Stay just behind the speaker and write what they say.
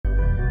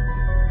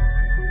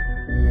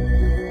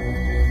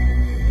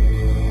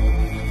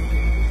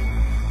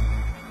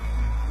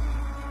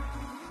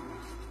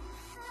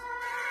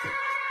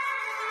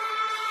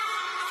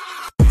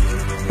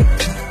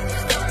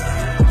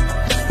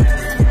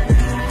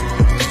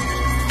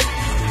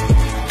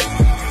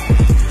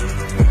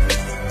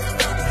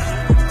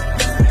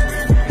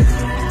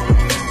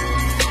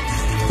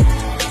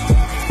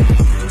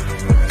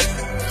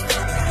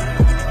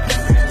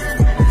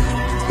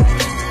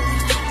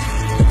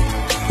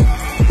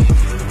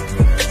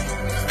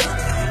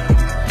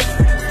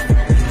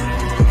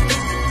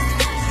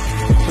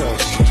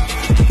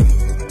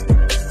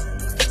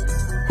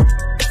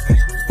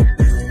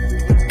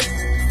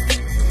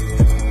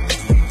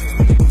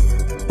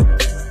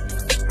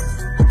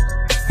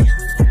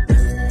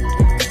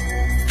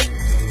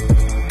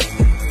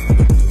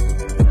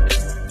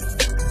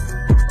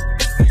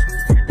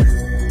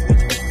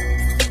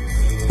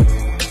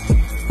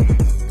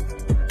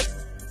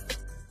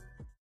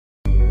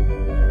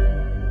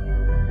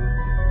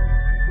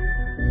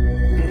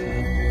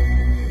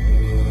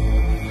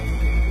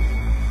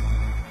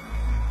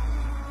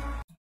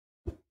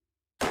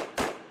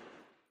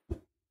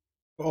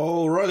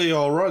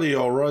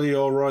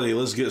Alrighty.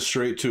 Let's get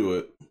straight to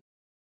it.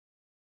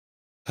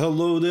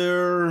 Hello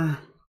there,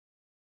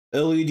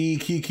 LED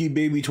Kiki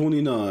Baby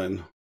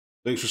 29.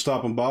 Thanks for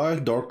stopping by.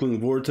 Darkling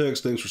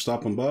Vortex, thanks for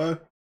stopping by.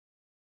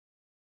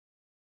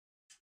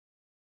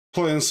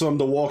 Playing some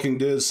The Walking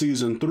Dead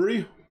Season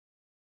 3.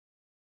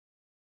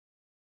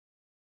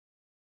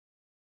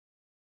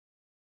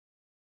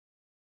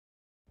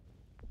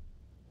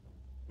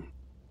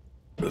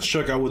 Let's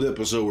check out what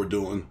episode we're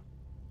doing.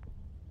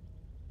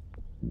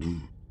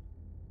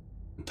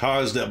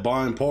 Ties That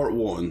Bind Part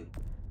 1.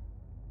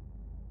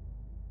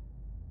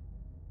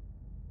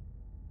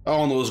 I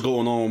don't know what's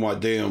going on with my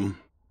damn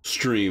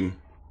stream.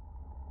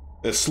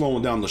 It's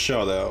slowing down the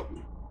shout out.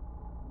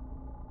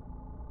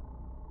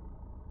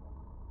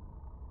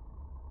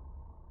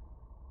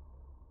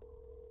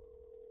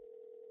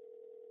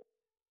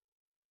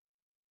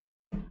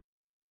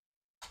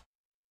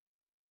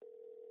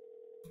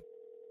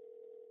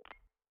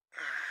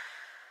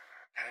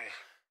 Hey.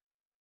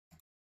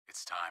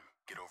 It's time.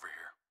 Get over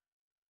here.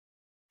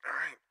 All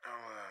right,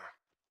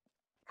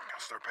 I'll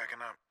start packing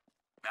up.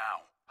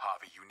 Now,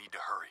 Javi, you need to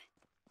hurry.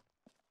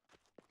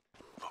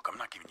 Look, I'm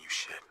not giving you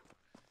shit,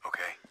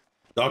 okay?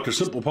 Dr.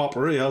 Simple Papa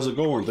Ray, how's it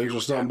going? Thanks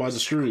for stopping by the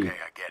stream. Okay,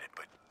 I get it,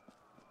 but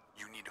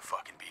you need to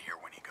fucking be here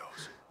when he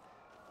goes.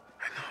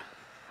 I know.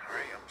 All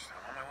right, I'm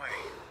on my way.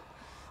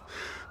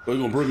 Are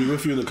you gonna bring me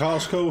with you to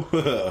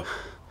Costco?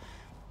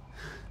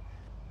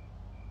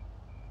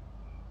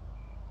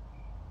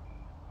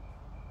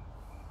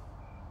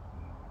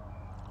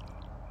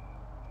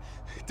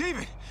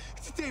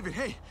 David,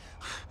 hey.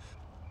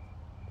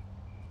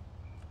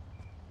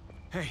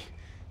 Hey,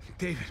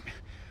 David,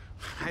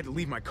 I had to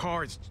leave my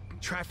car.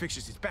 Traffic's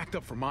it's backed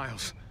up for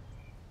miles.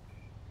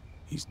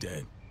 He's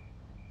dead.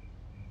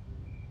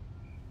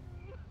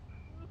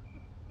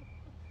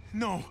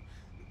 No,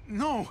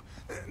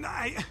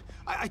 I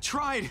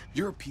tried.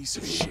 You're a piece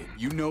of shit.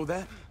 You know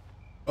that?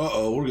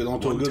 Uh-oh, we're getting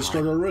off to a good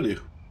start already.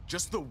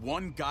 Just the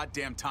one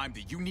goddamn time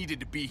that you needed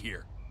to be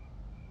here.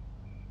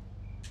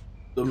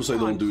 Don't say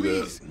don't do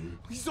that.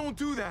 Please don't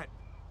do that.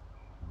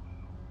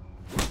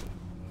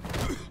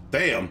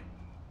 Damn.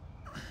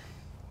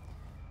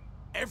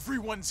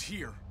 Everyone's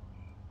here.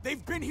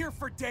 They've been here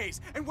for days.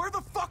 And where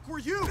the fuck were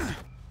you?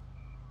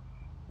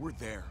 We're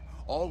there,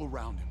 all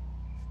around him.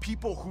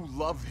 People who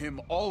love him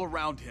all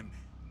around him.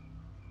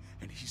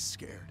 And he's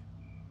scared.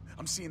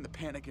 I'm seeing the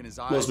panic in his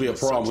eyes. Must be a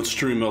problem with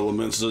stream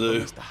elements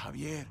today. ¿Dónde está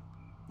Javier?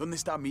 ¿Dónde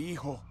está mi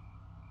hijo?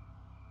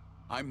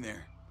 I'm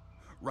there,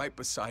 right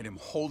beside him,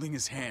 holding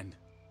his hand.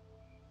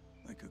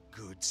 Like a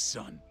good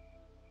son.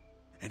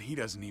 And he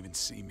doesn't even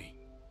see me.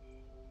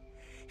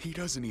 He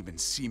doesn't even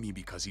see me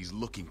because he's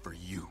looking for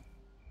you.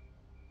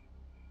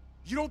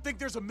 You don't think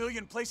there's a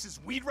million places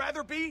we'd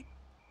rather be?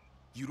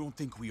 You don't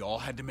think we all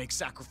had to make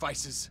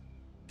sacrifices?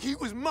 He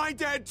was my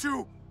dad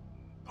too,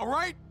 all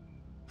right?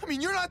 I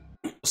mean, you're not...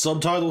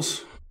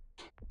 Subtitles?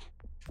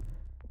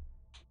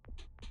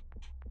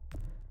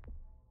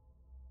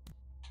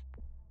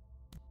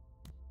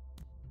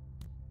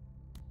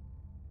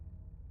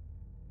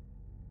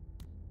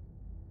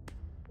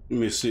 Let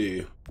me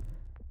see.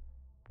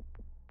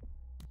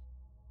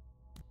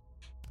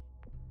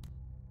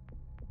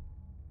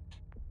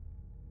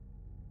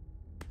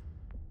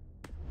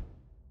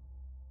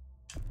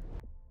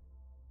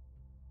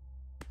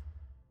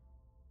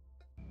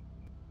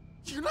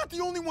 You're not the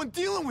only one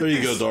dealing with this.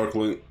 this. There you go,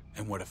 Darkling.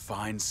 And what a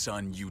fine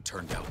son you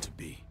turned out to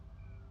be.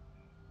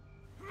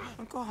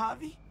 Uncle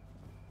Javi?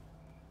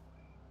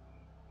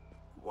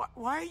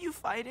 Why are you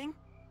fighting?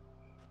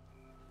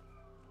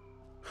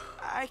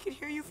 I could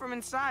hear you from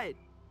inside.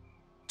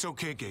 It's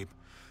okay, Gabe.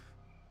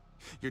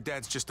 Your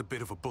dad's just a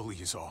bit of a bully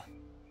is all.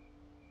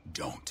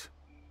 Don't.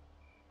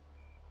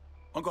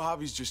 Uncle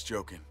Javi's just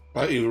joking.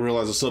 I didn't even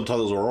realize the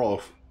subtitles were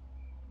off.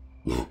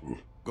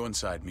 Go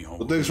inside, mijo.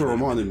 But thanks for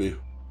reminding me.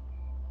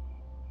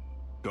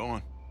 Go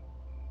on.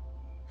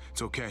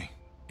 It's okay.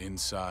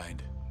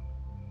 Inside.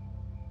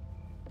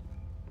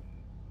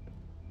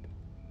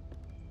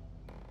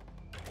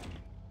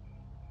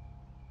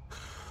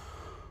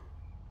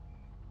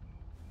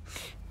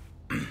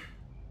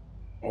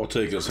 I'll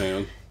take his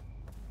hand.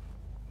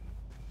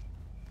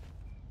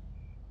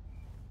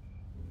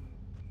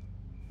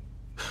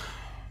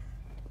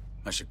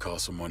 I should call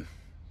someone.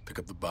 Pick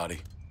up the body.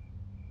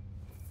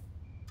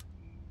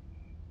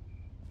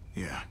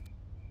 Yeah.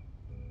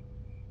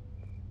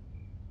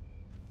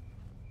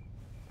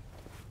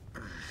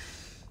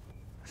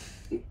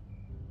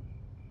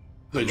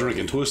 They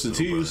drinking Twisted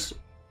Teas.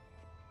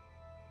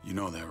 You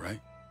know that, right?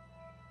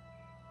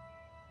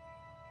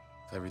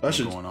 With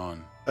everything going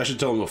on. I should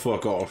tell him to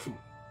fuck off.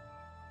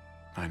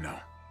 I know.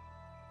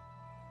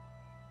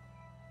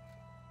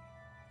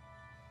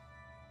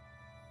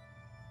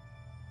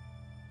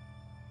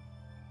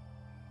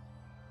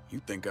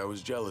 You think I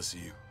was jealous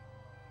of you?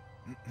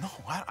 No,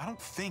 I don't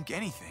think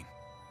anything.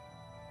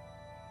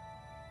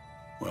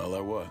 Well, I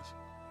was.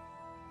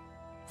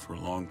 For a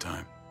long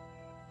time.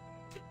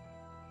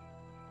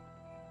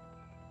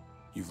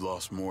 You've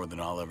lost more than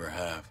I'll ever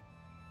have.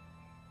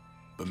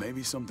 But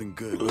maybe something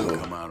good will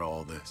come out of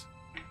all this.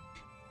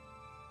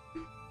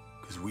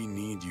 Because we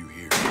need you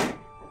here.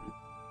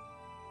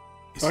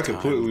 It's I time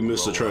completely to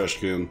missed the grow trash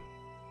up. can.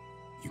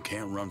 You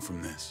can't run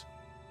from this.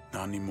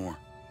 Not anymore.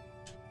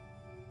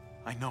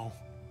 I know.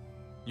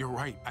 You're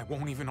right. I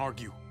won't even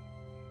argue.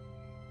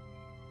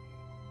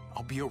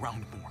 I'll be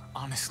around more,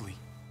 honestly.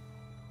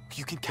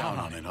 You can count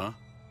on it. Huh?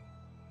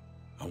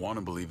 I want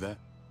to believe that.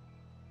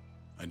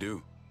 I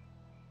do.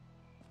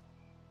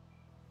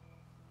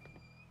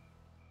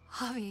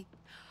 Javi,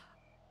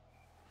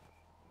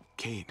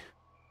 Kate.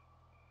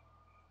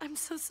 I'm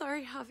so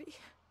sorry, Javi.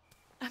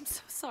 I'm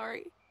so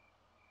sorry.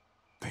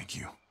 Thank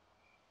you.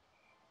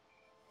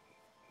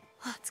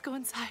 Let's go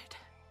inside.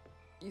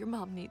 Your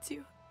mom needs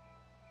you.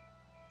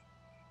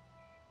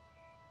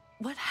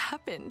 What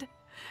happened?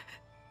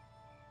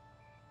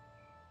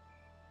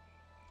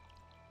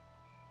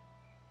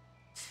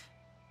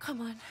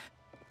 Come on.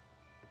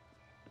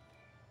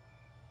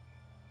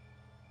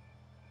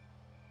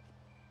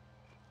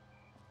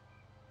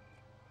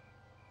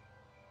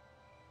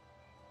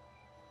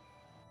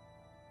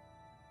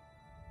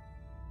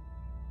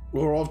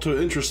 We're off to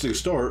an interesting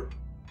start.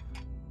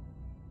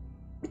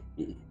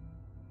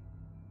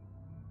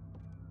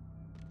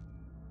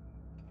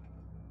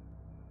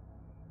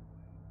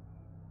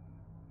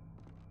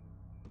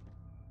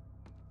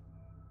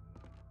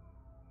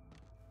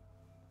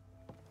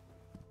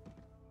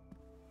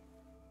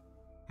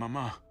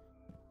 Mama.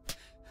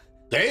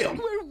 Damn!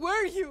 Where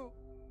were you?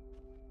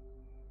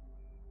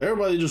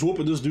 Everybody just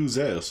whooping this dude's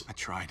ass. I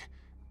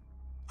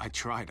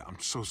tried. I'm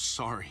so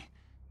sorry.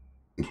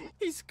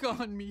 He's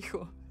gone,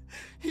 mijo.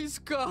 He's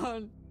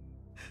gone.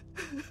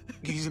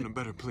 He's in a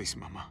better place,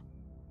 Mama.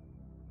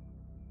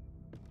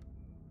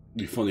 It'd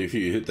be funny if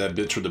he hit that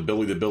bitch with the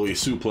belly-to-belly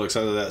suplex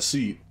out of that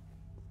seat.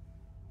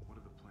 What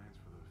are the plans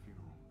for the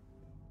funeral?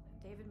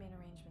 David made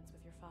arrangements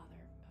with your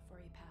father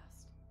before he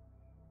passed.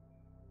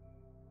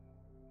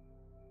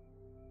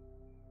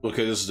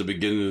 Okay, this is the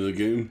beginning of the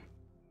game.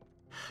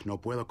 No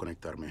puedo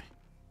conectarme.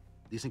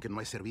 Dicen que no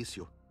hay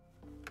servicio.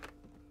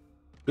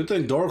 Good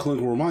thing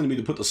Darklink reminded me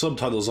to put the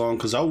subtitles on,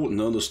 because I wouldn't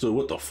have understood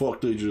what the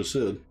fuck they just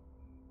said.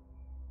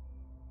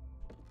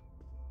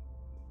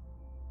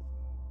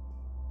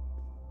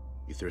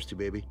 You thirsty,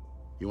 baby?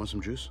 You want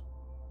some juice?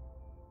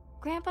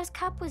 Grandpa's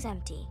cup was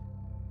empty.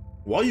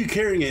 Why are you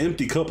carrying an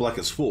empty cup like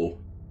it's full?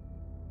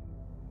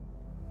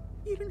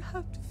 You don't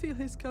have to fill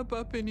his cup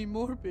up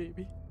anymore,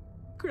 baby.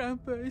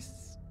 Grandpa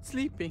is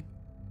sleeping.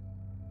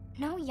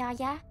 No,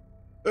 Yaya.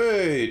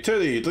 Hey,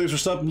 Teddy, thanks for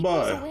stopping He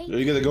by. was awake.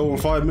 You gotta go in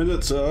 5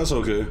 minutes? That's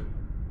okay.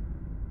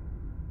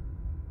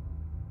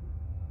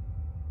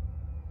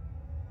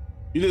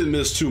 You didn't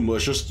miss too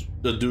much, just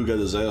the dude got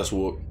his ass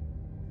whooped.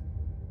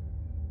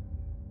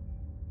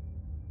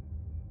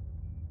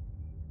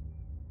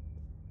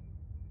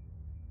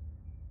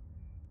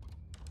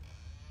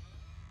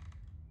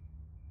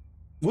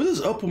 What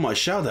is up with my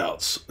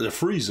shoutouts? They're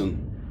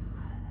freezing.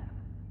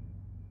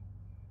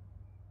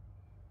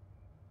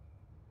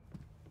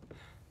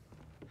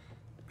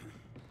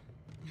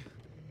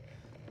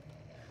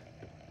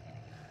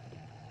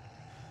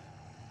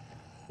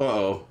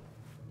 Uh-oh.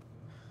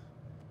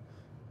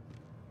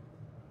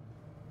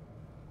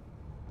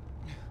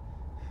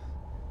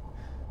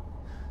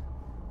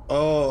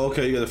 Oh,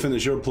 okay, you gotta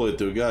finish your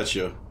playthrough,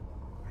 gotcha.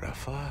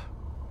 Rafa,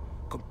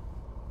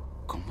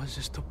 ¿cómo es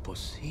esto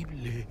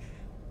posible?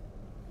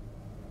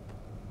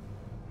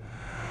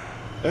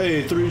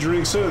 Hey, 3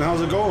 drinks in, how's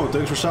it going?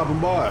 Thanks for stopping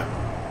by.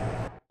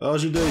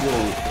 How's your day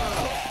going?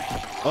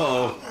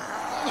 Uh-oh.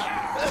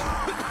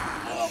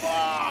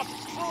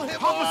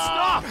 Papa,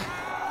 stop!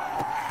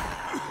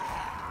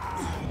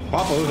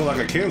 Papa looking like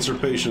a cancer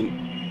patient.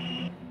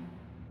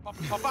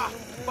 Papá,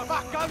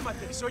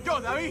 cálmate. Soy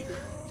yo, David.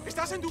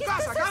 Estás en tu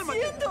casa,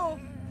 cálmate. haciendo?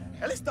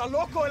 Él está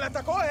loco. Él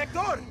atacó a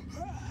Héctor.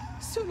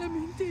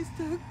 Solamente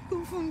está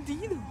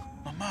confundido.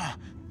 Mama.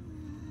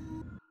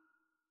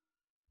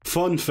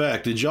 Fun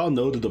fact, did y'all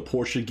know that the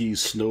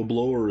Portuguese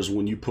snowblower is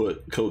when you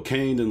put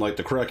cocaine in like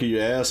the crack of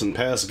your ass and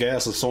pass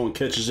gas and someone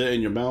catches it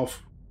in your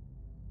mouth?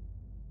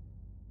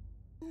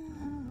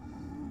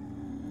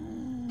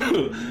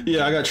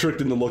 Yeah, I got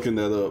tricked into looking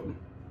that up.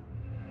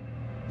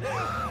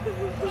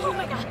 Oh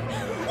my god!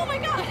 Oh my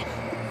god!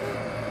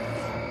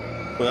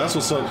 But that's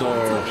what's up,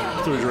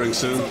 dog. 3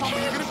 drinks in. You're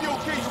gonna be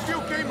okay.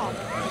 You'll be okay, Mom.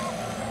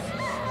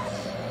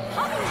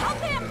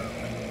 Help him!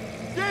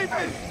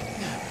 David!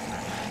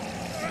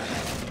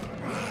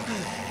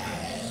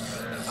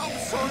 I'm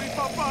sorry,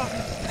 Papa.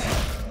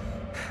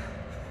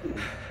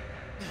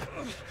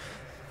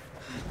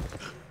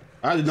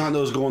 I did not know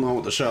what was going on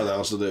with the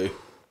shoutouts today.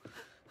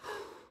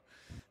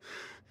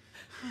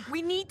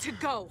 We need to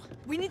go.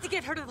 We need to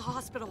get her to the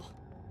hospital.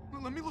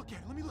 Let me look at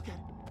it.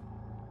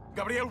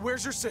 Gabriel,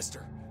 where's your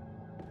sister?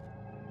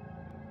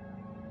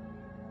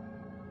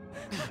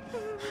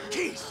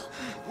 Keys!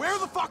 Where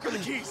the fuck are the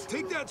keys?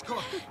 Take Dad's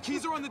car.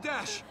 Keys are on the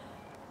dash.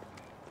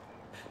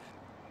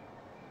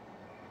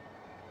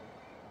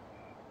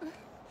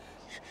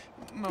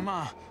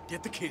 Mama.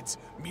 Get the kids.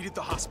 Meet at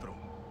the hospital.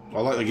 I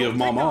like to give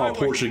Mama a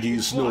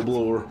Portuguese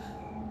snowblower.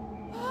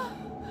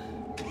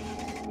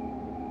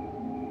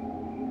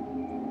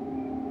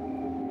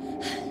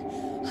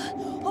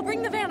 I'll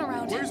bring the van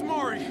around. Where's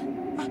Mari?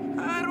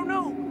 I don't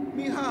know.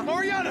 Mija,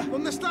 Mariana!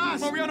 ¿dónde estás?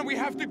 Mariana, we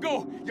have to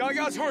go.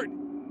 Yaya's hurt.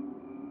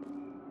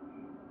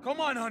 Come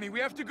on, honey, we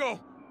have to go.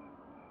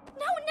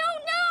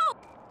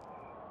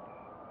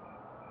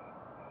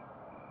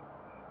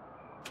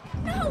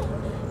 No!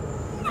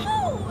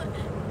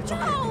 It's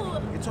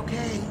okay. It's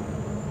okay.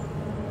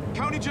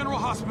 County General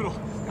Hospital.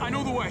 I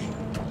know the way.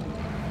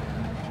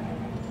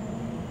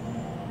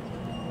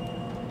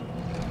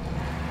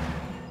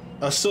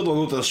 I still don't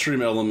know what the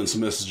Stream Elements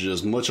message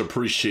is. Much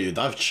appreciated.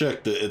 I've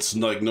checked it. It's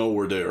like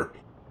nowhere there.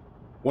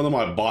 One of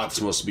my bots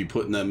must be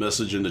putting that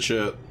message in the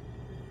chat.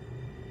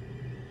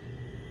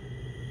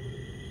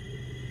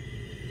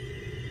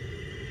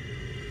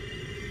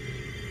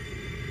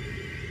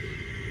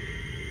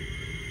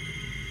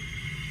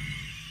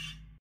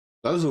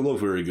 That doesn't look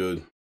very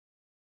good.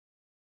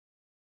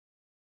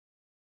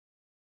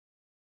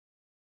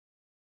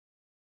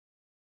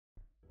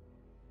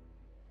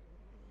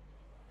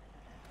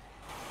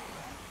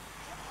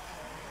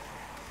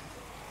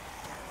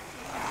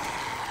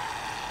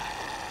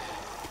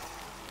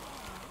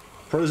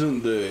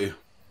 Present day.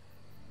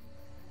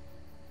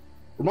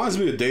 Reminds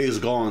me of Days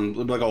Gone.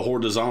 Like a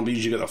horde of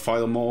zombies, you gotta fight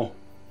them all.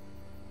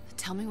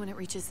 Tell me when it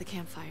reaches the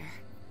campfire.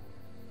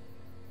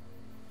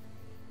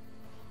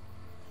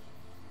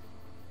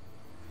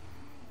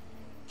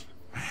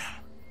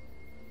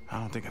 I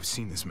don't think I've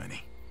seen this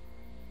many.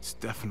 It's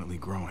definitely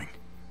growing.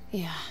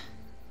 Yeah,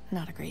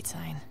 not a great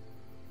sign.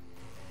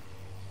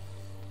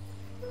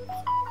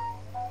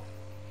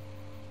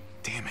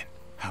 Damn it.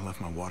 I left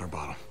my water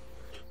bottle.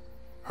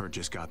 Hurt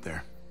just got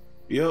there.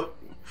 Yep.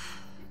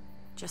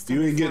 Just You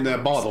under ain't getting 4 that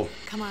hours. bottle.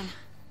 Come on.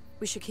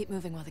 We should keep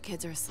moving while the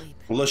kids are asleep.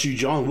 Unless you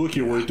John Wick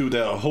your way through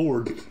that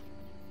horde.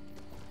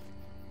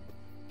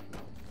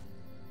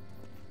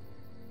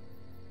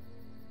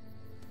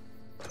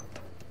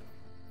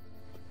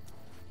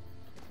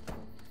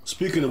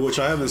 Speaking of which,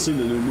 I haven't seen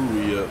the new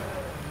movie yet.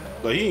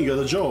 But he ain't got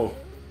a jaw.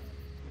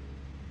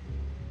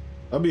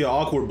 That'd be an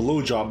awkward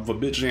blowjob if a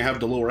bitch didn't have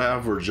the lower half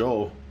of her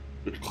jaw.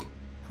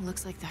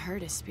 Looks like the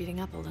herd is speeding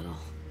up a little.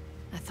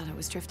 I thought it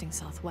was drifting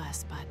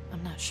southwest, but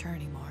I'm not sure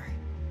anymore.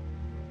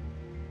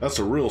 That's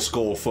a real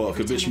skull fuck,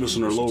 a Every bitch time I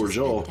missing think her we should lower just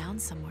jaw. bed down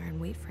somewhere and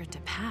wait for it to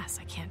pass.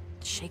 I can't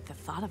shake the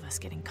thought of us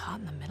getting caught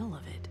in the middle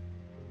of it.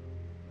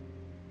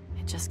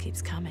 It just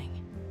keeps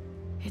coming.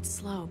 It's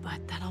slow,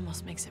 but that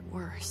almost makes it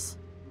worse.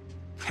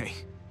 Hey,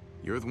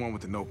 you're the one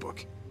with the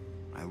notebook.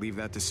 I leave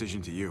that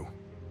decision to you.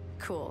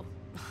 Cool.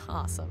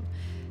 Awesome.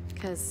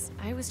 Because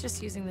I was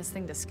just using this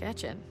thing to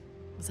sketch in.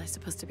 Was I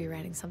supposed to be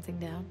writing something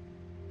down?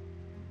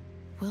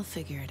 We'll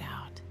figure it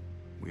out.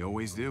 We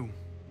always do.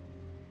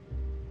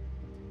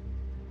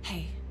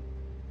 Hey,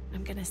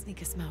 I'm gonna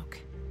sneak a smoke.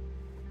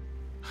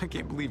 I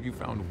can't believe you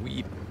found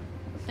weed.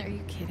 Are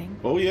you kidding?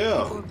 Oh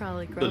yeah, People were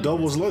probably the growing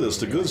devil's this lettuce,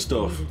 the because good they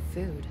stuff. needed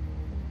food.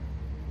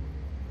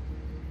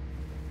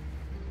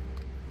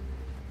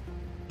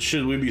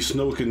 Should we be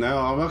smoking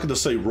now? I'm not gonna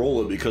say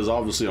roll it because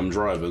obviously I'm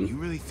driving. You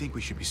really think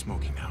we should be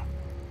smoking now?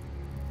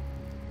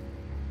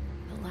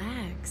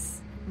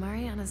 Relax.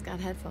 Mariana's got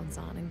headphones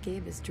on and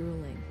Gabe is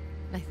drooling.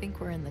 I think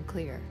we're in the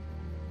clear.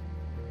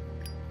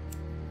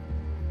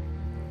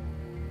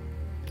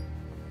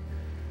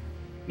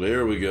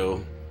 There we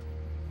go.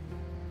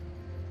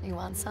 You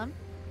want some?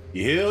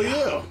 Hell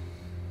yeah.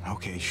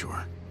 Okay,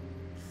 sure.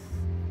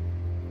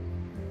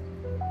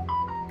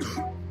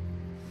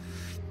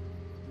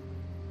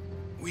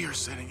 We are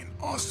setting an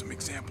awesome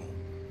example.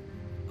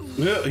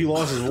 Yeah, he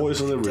lost his voice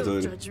and Don't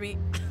everything. judge me.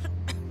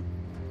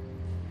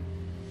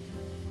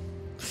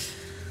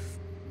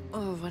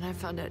 Oh, when I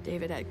found out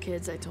David had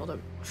kids, I told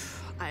him,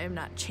 I am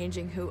not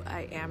changing who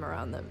I am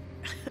around them.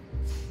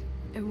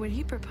 And when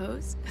he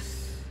proposed,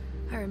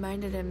 I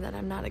reminded him that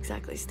I'm not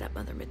exactly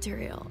stepmother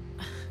material.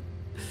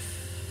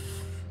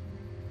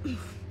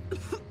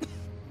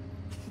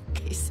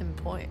 Case in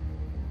point.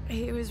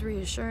 He was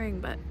reassuring,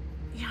 but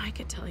yeah, I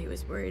could tell he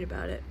was worried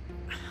about it.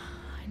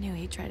 I knew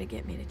he'd try to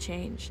get me to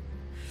change.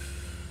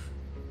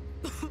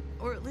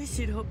 Or at least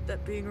he'd hope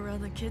that being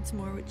around the kids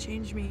more would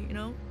change me, you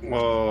know?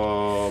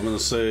 I'm gonna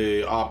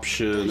say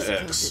option I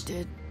suppose X. it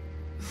did.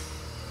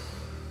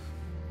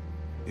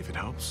 If it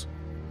helps,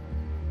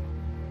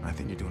 I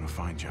think you're doing a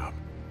fine job.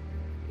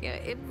 Yeah,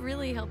 it'd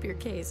really help your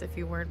case if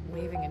you weren't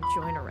waving a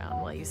joint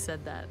around while you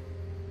said that.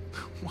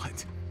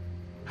 What?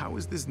 How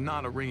is this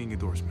not a ringing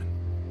endorsement?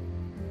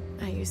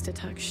 I used to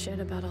talk shit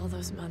about all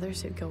those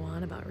mothers who'd go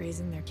on about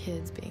raising their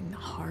kids being the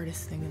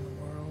hardest thing in the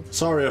world.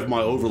 Sorry if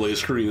my overlay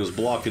screen is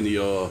blocking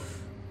the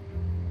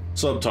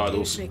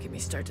subtitles. It's making me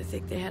start to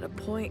think they had a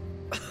point.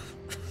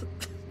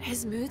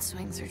 His mood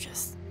swings are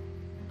just...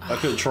 I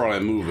could try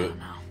and move I it. don't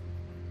know.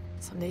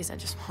 Some days I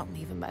just want to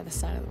leave him by the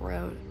side of the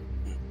road.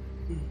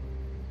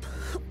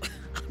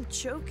 I'm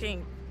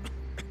joking.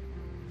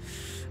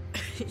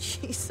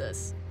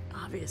 Jesus,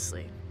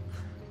 obviously.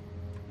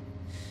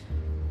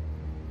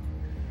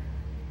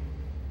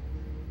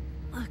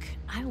 Look,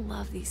 I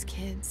love these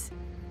kids,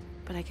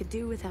 but I could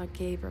do without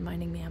Gabe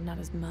reminding me I'm not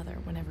his mother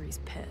whenever he's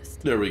pissed.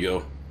 There we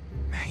go.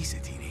 He's a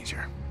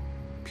teenager.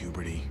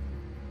 Puberty,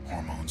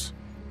 hormones.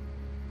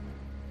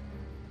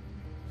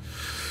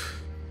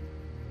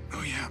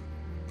 Oh yeah,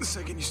 the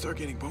second you start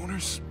getting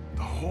boners,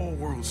 the whole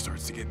world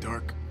starts to get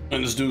dark.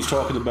 And this dude's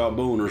talking about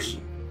boners.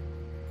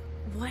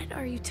 What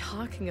are you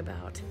talking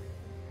about?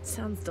 It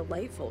sounds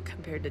delightful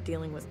compared to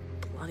dealing with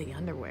bloody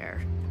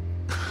underwear.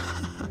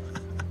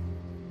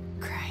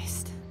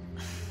 Christ,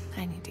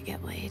 I need to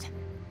get laid.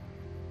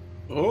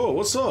 Oh,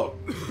 what's up?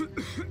 What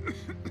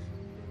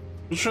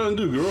you trying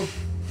to do, girl?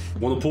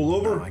 Want to pull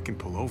over? I can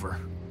pull over.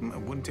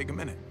 It wouldn't take a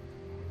minute.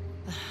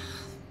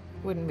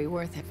 Wouldn't be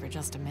worth it for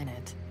just a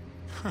minute.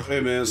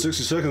 Hey man,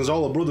 60 seconds is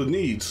all a brother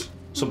needs.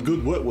 Some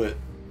good wet.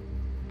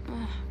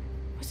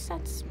 What's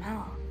that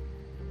smell?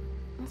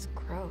 That's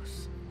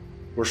gross.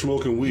 We're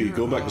smoking weed.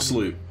 Go back to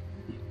sleep.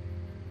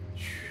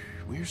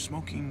 We're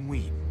smoking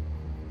weed,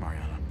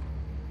 Mariana.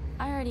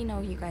 I already know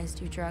you guys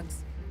do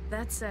drugs.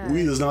 That's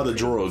Weed is not a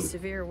drug.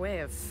 severe way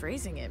of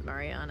phrasing it,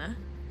 Mariana.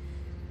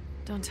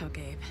 Don't tell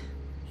Gabe.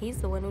 He's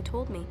the one who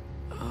told me.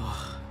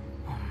 Oh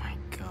my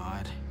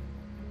god.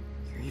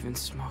 You're even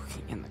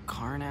smoking in the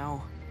car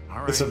now?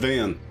 All right. It's a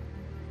van.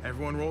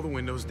 Everyone roll the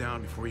windows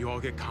down before you all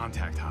get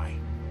contact high.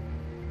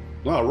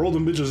 Nah, roll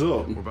them bitches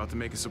up. We're about to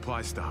make a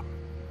supply stop.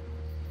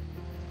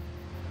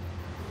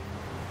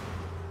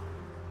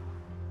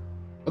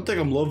 I think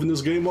I'm loving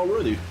this game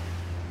already.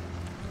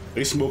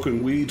 They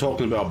smoking weed,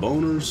 talking about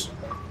boners.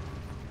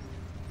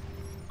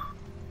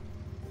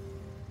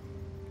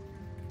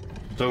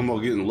 Talking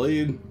about getting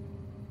laid.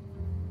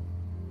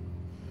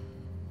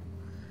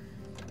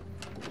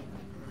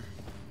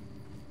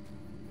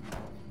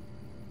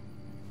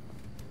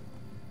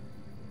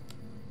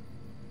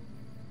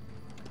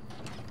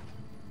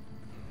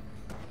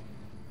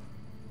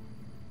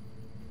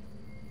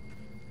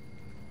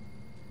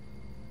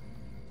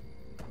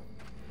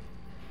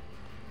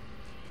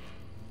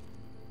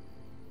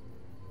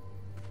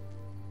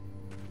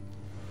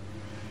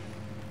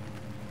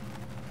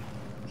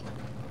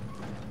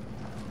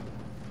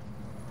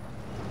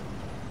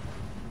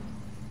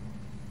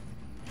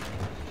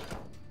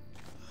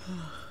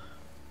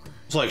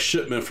 It's like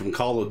shipment from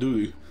Call of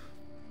Duty.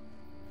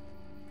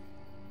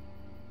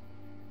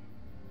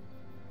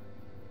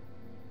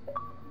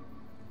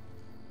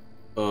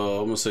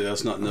 I'm gonna say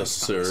that's not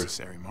necessary. That's not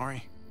necessary,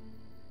 Mari.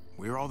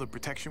 We're all the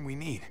protection we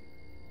need.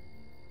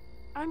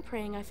 I'm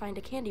praying I find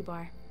a candy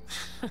bar.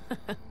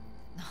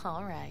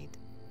 All right.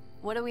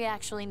 What do we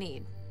actually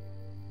need?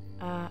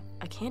 A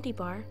candy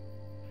bar?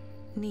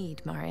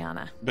 Need,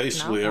 Mariana.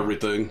 Basically Not want.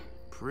 everything.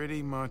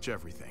 Pretty much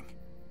everything.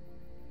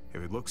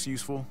 If it looks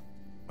useful,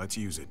 let's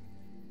use it.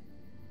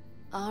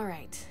 All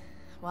right.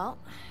 Well,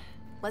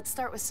 let's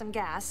start with some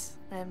gas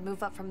and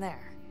move up from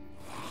there.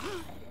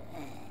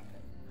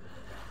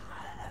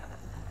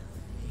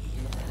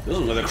 This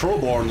one's got a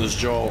crowbar in this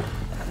jaw.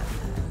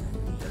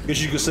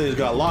 Guess you could say it's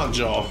got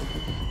lockjaw.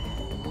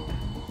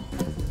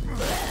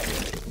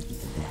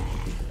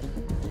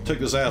 Take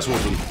this ass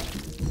whooping.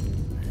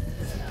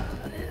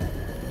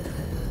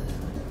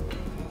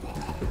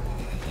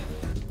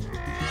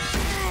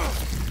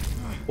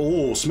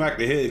 Oh, smack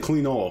the head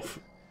clean off.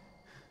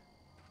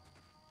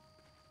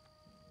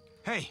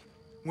 Hey,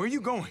 where are you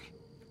going?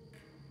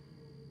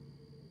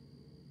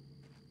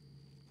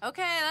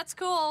 Okay, that's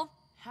cool.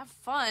 Have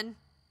fun.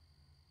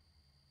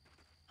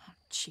 Oh,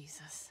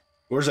 Jesus.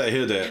 Where's that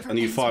head at? I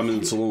need 5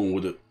 minutes alone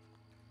with it.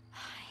 I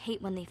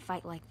hate when they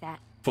fight like that.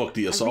 Fuck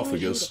the I really hate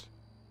esophagus. it.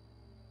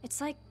 It's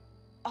like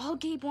all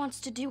Gabe wants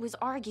to do is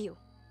argue.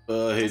 I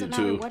hate Doesn't it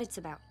matter too. what it's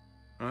about.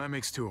 Well, that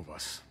makes 2 of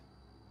us.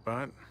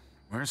 But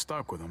we're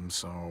stuck with them,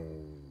 so...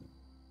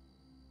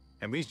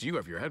 At least you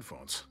have your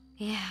headphones.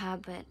 Yeah,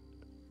 but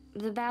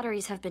the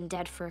batteries have been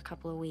dead for a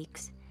couple of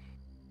weeks.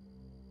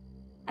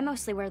 I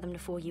mostly wear them to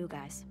fool you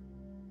guys.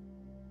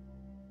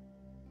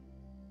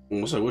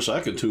 Unless I wish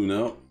I could tune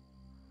out.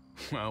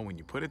 Well, when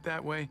you put it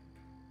that way,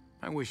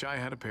 I wish I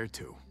had a pair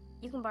too.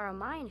 You can borrow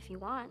mine if you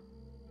want.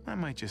 I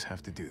might just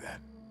have to do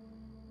that.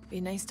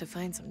 Be nice to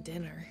find some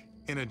dinner.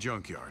 In a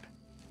junkyard.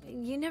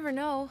 You never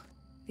know.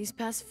 These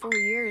past 4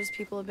 years,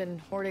 people have been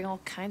hoarding all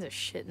kinds of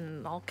shit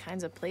in all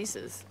kinds of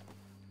places.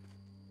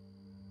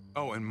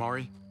 Oh, and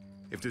Mari,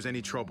 if there's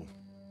any trouble,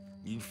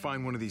 you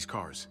find one of these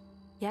cars.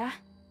 Yeah?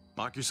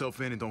 Lock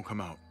yourself in and don't come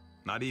out.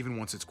 Not even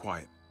once it's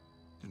quiet.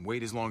 And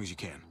wait as long as you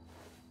can.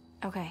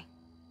 Okay.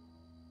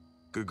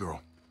 Good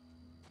girl.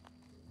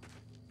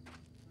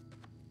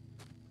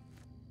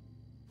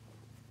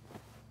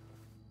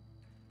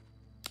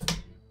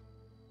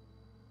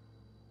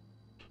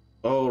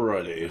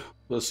 Alrighty.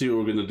 Let's see what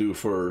we're gonna do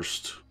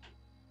first.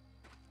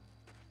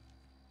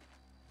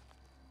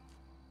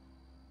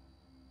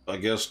 I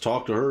guess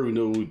talk to her, even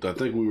though I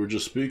think we were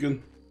just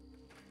speaking.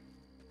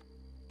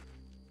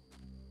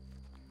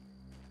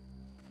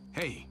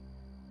 Hey,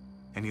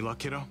 any luck,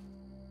 kiddo?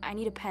 I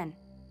need a pen.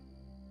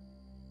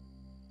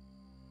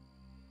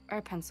 Or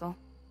a pencil.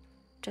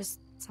 Just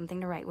something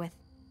to write with.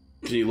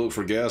 Can you look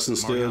for gas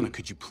instead? Mariana,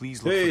 could you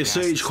please look for Hey, gas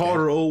Sage instead?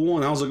 Carter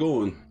 01, how's it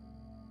going?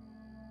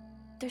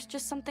 There's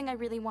just something I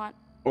really want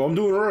Oh, I'm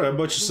doing alright. How about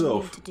really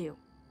yourself? need to do,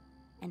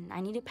 and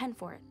I need a pen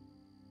for it.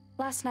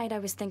 Last night I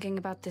was thinking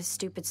about this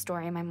stupid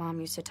story my mom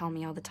used to tell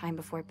me all the time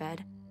before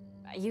bed.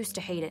 I used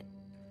to hate it,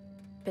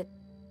 but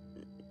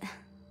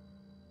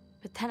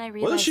then I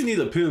realized... What does she need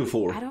a pen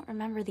for? I don't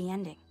remember the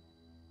ending.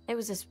 It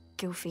was this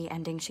goofy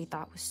ending she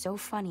thought was so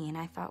funny and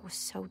I thought was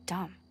so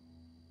dumb.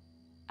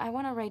 I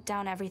want to write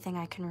down everything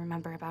I can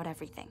remember about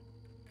everything.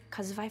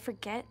 Because if I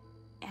forget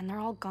and they're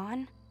all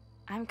gone,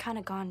 I'm kind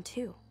of gone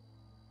too.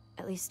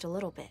 At least a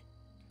little bit.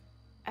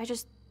 I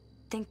just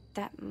think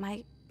that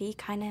might be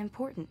kind of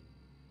important.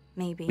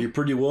 Maybe. You're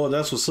pretty well.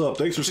 That's what's up.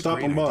 Thanks for That's a great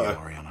stopping by. idea,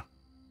 Mariana.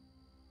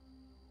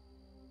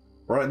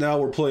 Right now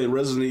we're playing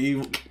Resident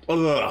Evil,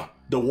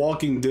 The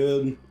Walking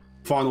Dead,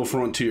 Final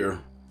Frontier.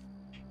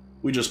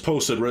 We just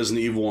posted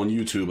Resident Evil on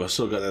YouTube. I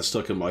still got that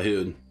stuck in my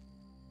head.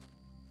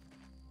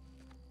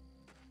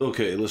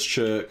 Okay, let's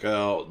check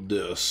out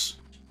this.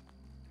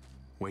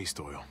 Waste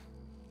oil.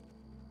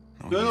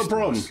 No use to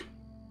problem. us.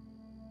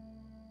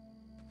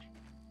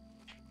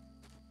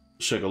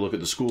 Let's take a look at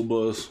the school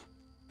bus.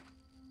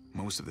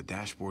 Most of the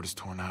dashboard is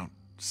torn out.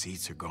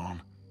 Seats are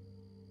gone.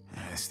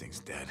 This thing's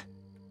dead.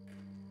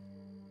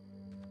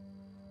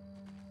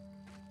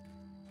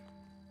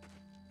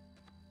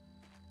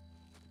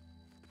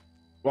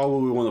 Why would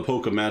we want to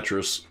poke a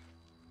mattress?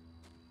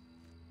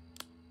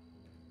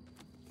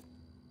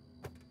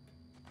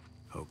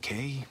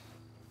 Okay.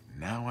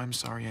 Now I'm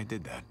sorry I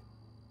did that.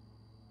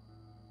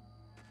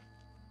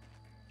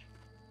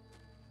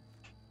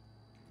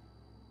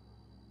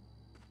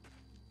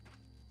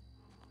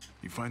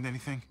 You find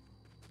anything?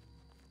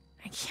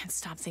 I can't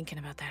stop thinking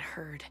about that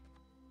herd.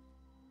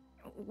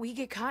 We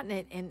get caught in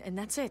it, and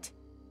that's it.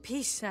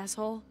 Peace,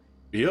 asshole.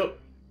 Yep.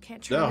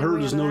 Can't try That my herd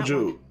way is out of no that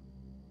joke.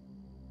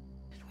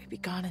 one. We'd be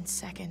gone in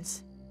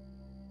seconds.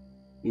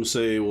 I'm gonna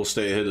say we'll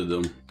stay ahead of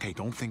them. Hey,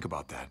 don't think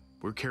about that.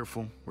 We're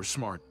careful. We're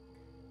smart.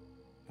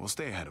 We'll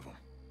stay ahead of them.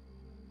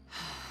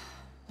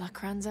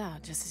 Luck runs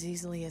out just as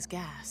easily as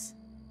gas.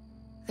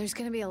 There's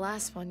gonna be a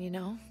last one, you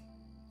know?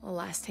 A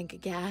last tank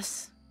of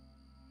gas.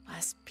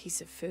 Last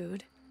piece of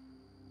food.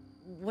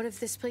 What if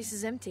this place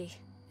is empty?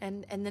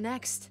 And the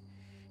next?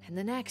 And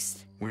the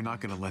next? We're not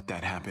gonna let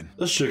that happen.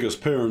 This chick is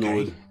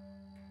paranoid.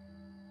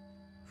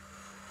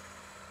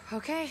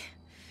 Okay.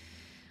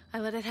 I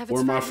let it have its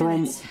Where am I 5 from?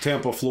 minutes.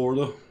 Tampa,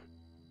 Florida.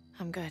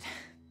 I'm good.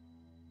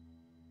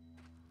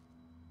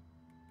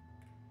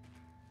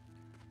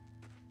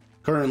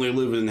 Currently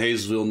living in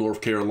Hayesville,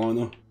 North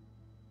Carolina.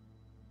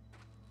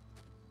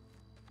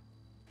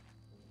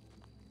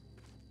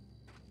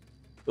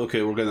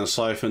 Okay, we're gonna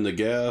siphon the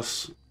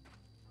gas.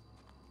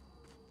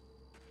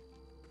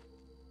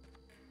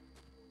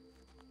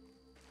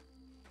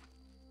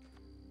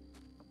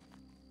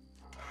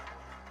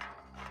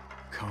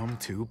 Come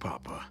to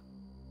Papa.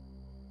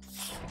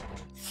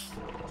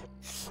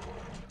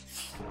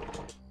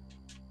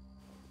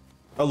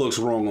 That looks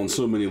wrong on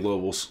so many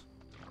levels.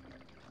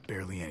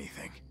 Barely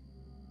anything.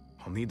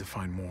 I'll need to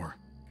find more.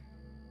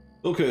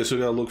 Okay, so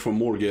we gotta look for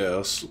more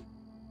gas.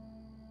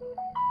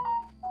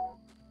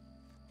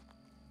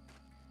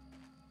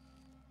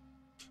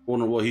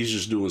 Wonder what he's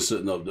just doing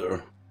sitting up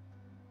there.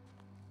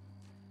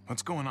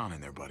 What's going on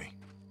in there, buddy?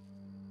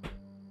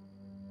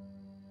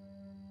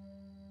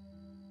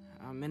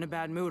 I'm in a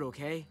bad mood,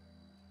 okay?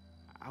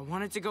 I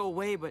want it to go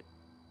away, but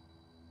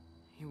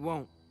he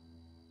won't.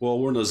 Well,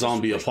 we're in a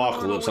zombie Just wanna know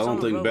apocalypse. I what's on don't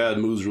the think road. bad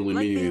moods really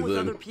Like mean being with other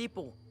anything.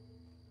 people.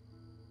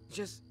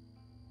 Just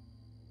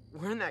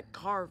we're in that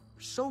car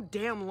for so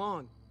damn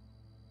long.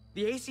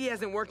 The AC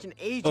hasn't worked in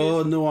ages.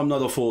 No, I'm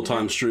not a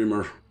full-time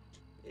streamer.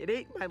 It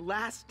ain't my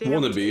last damn.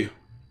 Wanna be.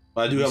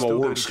 I do You have a still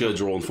work got each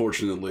schedule, other.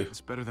 unfortunately. It's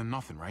better than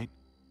nothing, right?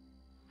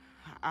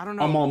 I don't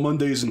know. I'm on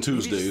Mondays and Maybe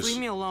just Tuesdays. leave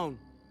me alone.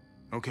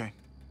 Okay.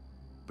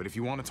 But if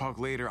you want to talk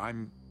later,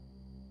 I'm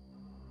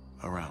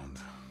around.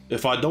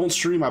 If I don't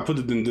stream, I put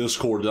it in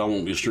Discord that I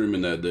won't be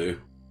streaming that day.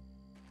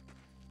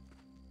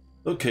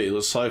 Okay,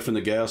 let's siphon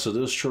the gas of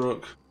this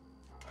truck.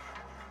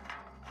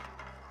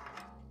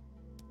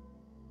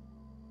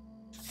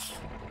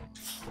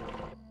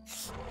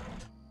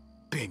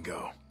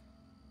 Bingo.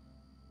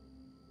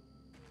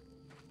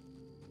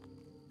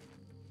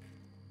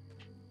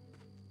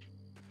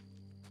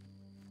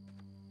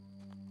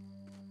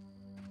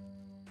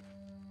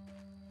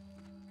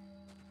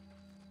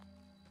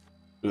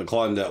 I'm gonna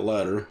climb that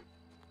ladder.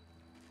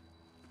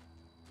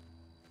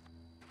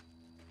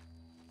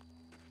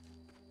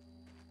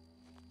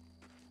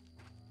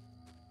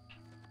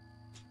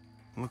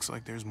 Looks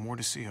like there's more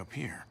to see up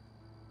here.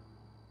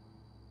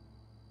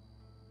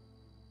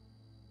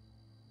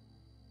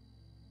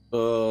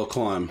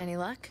 Climb. Any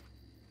luck?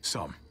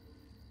 Some.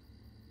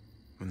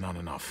 But not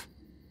enough.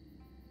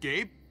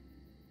 Gabe?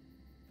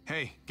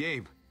 Hey,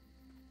 Gabe.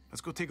 Let's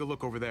go take a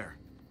look over there.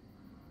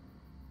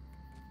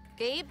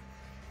 Gabe,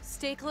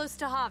 stay close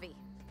to Javi.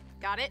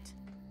 Got it?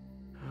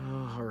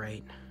 Oh, all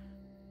right.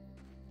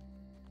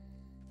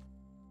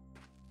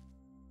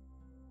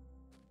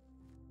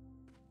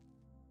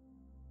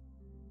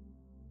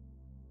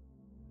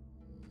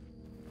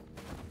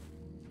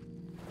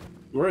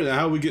 Right, now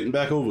how are we getting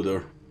back over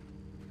there?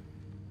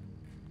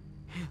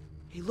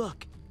 Hey,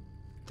 look.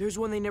 There's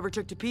one they never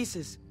took to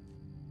pieces.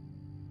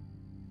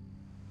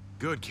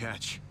 Good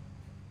catch.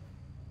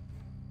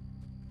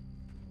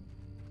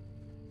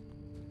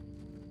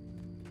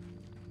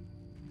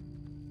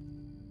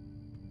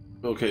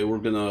 Okay, we're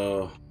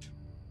gonna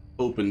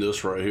open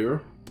this right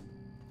here.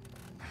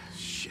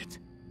 Shit.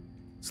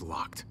 It's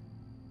locked.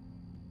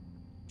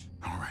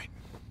 All right.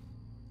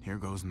 Here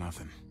goes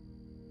nothing.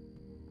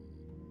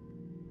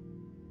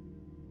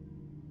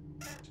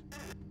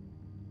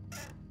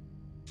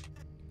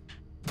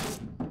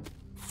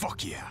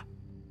 Fuck yeah.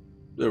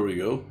 There we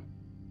go.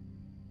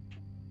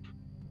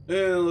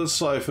 And let's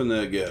siphon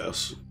that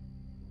gas.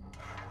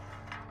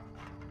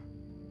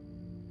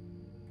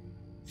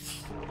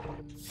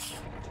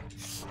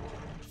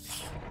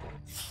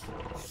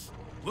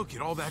 Look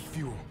at all that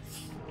fuel.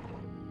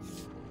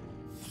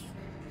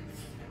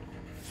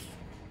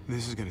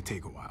 This is gonna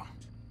take a while.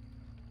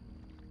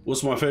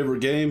 What's my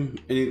favorite game?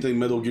 Anything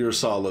Metal Gear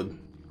Solid.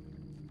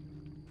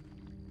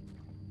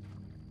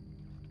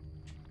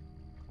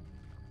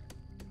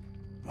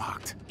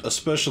 Locked.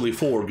 Especially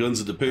 4, Guns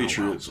of the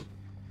Patriots. Oh,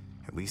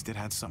 well. At least it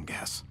had some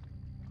gas.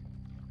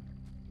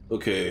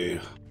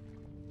 Okay.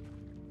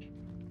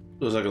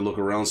 Looks like I can look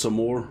around some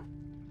more.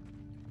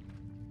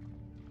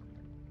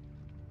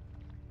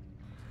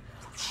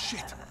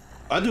 Shit.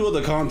 I do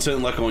other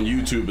content like on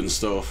YouTube and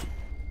stuff.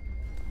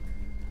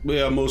 But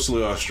yeah,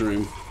 mostly I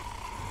stream.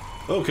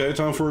 Okay,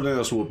 time for an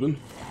ass whooping.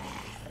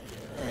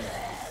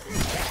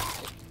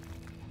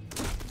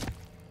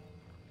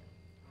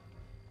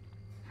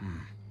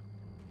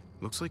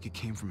 Looks like it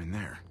came from in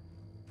there.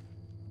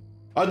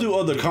 I do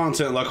other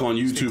content like on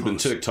Stay YouTube and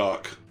close.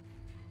 TikTok.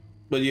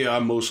 But yeah, I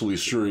mostly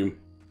stream.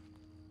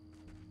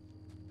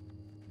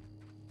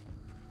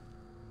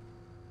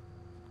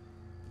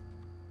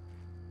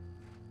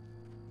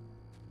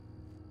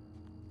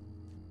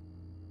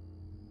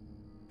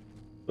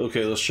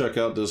 Okay, let's check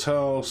out this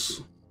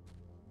house.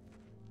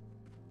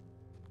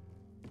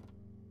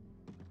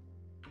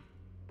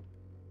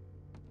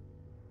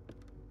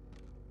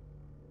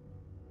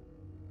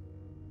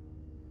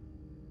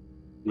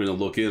 I'm gonna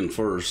look in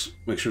first,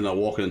 make sure not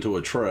walking into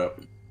a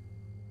trap.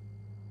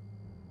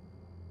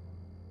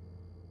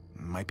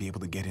 Might be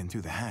able to get in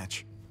through the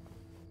hatch.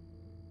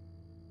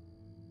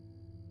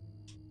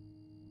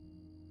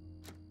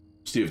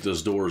 See if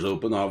this door is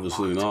open.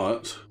 Obviously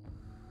not.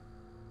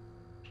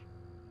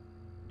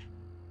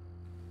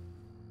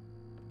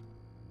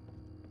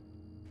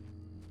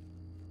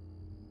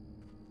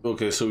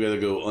 Okay, so we gotta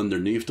go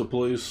underneath the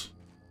place.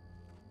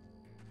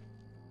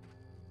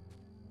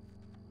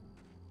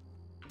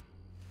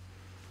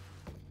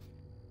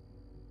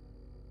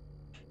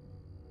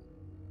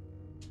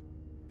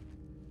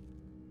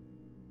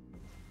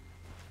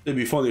 It'd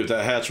be funny if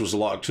that hatch was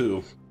locked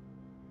too.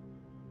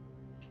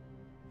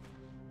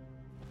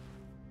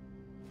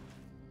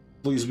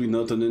 Please be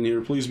nothing in here.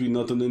 Please be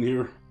nothing in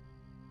here.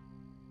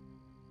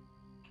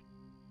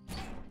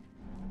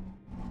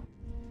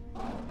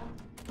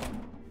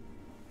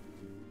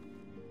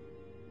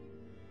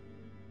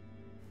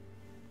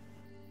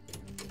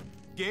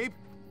 Gabe,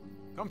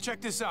 come check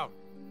this out.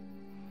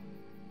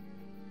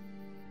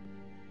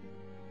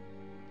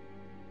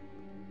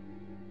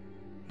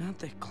 Not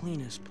the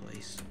cleanest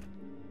place.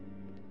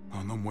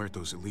 Oh, no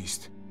muertos at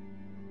least.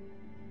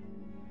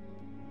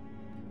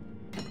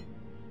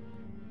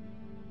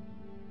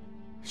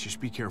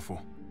 Just be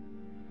careful.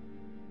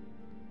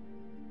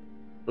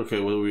 Okay,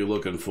 what are we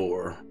looking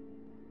for?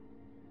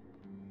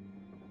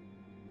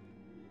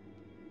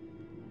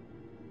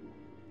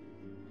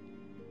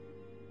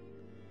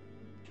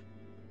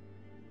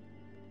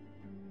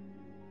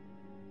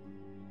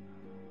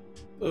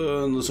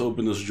 And let's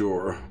open this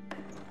drawer.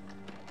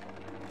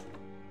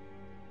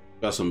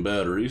 Got some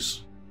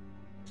batteries.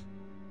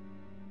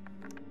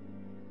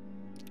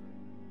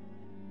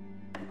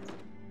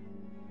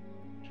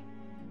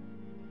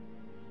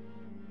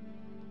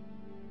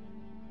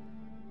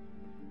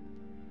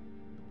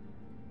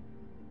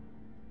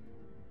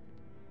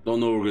 Don't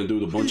know what we're gonna do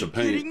with a bunch of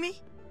paint. Kidding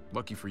me?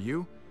 Lucky for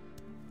you,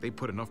 they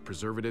put enough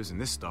preservatives in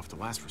this stuff to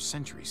last for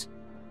centuries.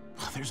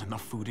 There's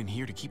enough food in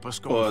here to keep us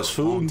going that's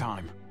for a long food?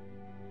 time.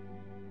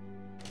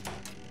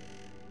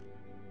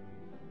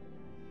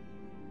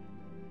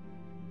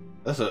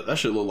 That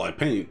should look like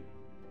paint.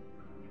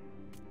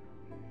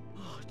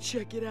 Oh,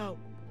 check it out.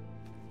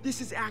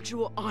 This is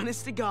actual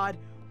honest-to-God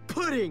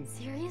pudding.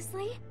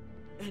 Seriously?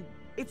 And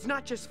it's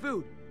not just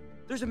food.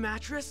 There's a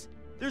mattress.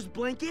 There's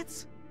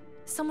blankets.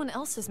 Someone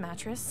else's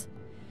mattress,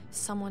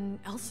 someone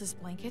else's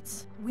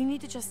blankets. We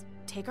need to just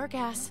take our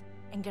gas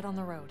and get on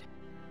the road.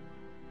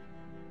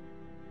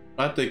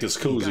 I think it's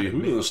cozy. gotta We're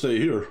gonna admit, stay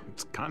here.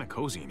 It's kind of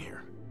cozy in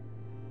here.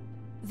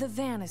 The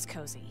van is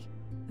cozy.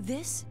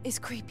 This is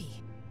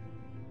creepy.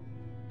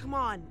 Come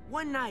on,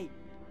 one night.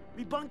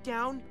 We bunk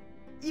down,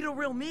 eat a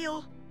real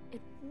meal.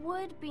 It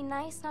would be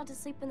nice not to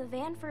sleep in the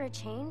van for a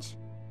change.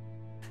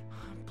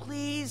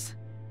 Please.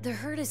 The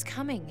herd is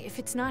coming, if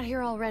it's not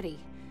here already.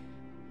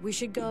 We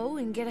should go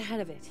and get ahead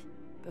of it,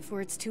 before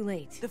it's too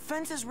late. The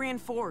fence is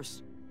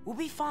reinforced. We'll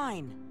be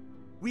fine.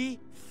 We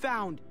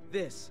found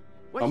this.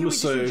 Why I'm can't gonna we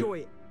just say enjoy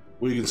it?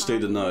 we can stay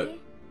tonight.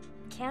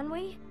 Can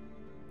we?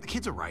 The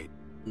kids are right.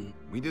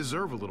 We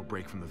deserve a little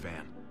break from the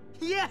van.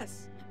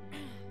 Yes!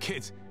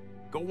 Kids,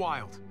 go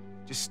wild.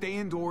 Just stay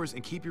indoors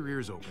and keep your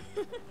ears open.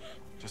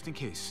 Just in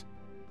case.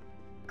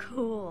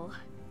 Cool.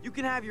 You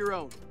can have your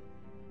own.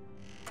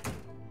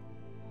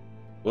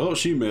 Well,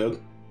 she mad.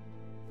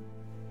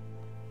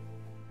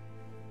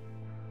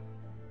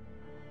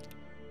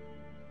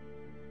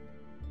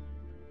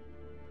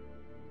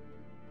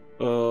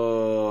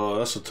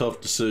 That's a tough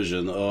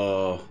decision.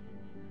 I'm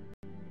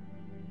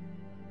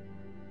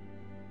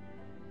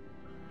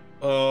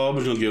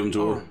just gonna give him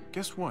to her.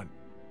 Guess what?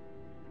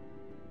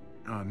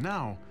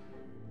 Now,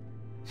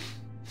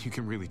 you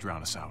can really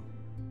drown us out.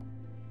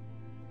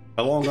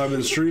 How long I've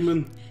been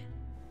streaming?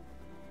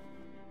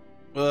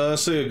 I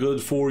say a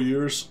good 4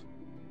 years.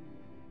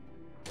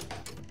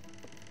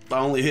 I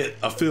only hit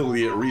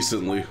affiliate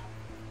recently.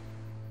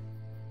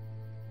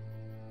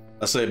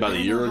 I say about a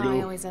year I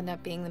ago. always end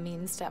up being the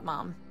mean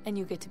stepmom, and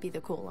you get to be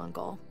the cool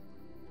uncle.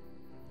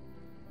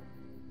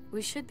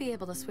 We should be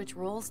able to switch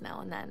roles now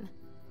and then.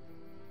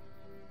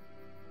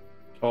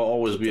 I'll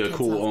always be a Kids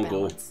cool love uncle.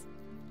 balance.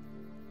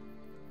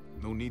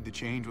 No need to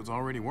change what's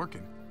already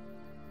working.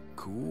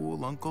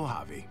 Cool Uncle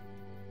Javi.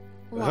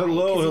 Why? Hello, 'Cause you used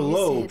to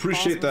hello. hit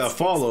Appreciate balls with that sticks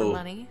for follow.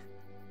 money?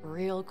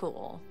 Real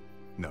cool.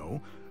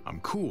 No, I'm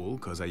cool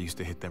because I used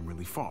to hit them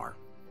really far.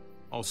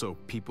 Also,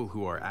 people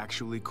who are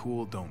actually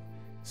cool don't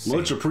say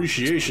Much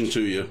appreciation to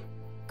you.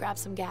 Grab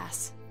some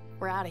gas.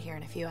 We're out of here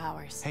in a few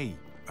hours. Hey,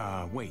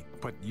 wait,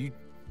 but you...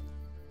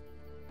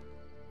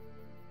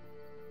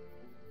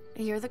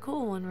 You're the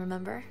cool one,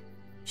 remember?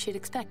 She'd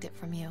expect it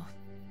from you.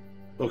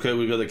 Okay,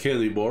 we got a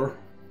candy bar.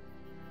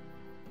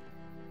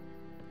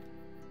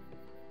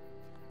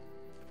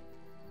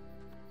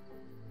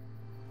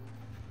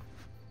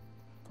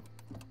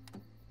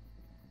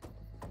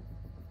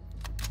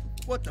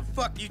 What the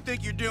fuck you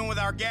think you're doing with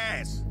our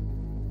gas?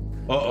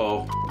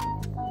 Uh-oh.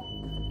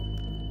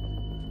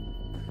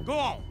 Go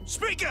on,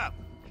 speak up!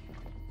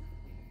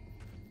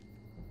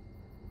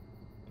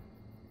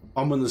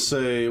 I'm gonna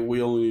say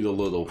we only need a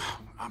little.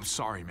 I'm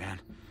sorry, man.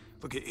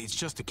 Look, it's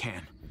just a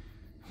can.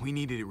 We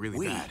needed it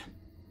really bad.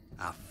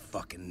 I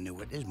fucking knew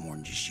it. There's more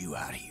than just you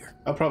out here.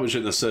 I probably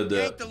shouldn't have said You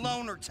that. ain't the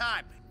loner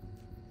type.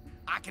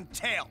 I can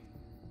tell.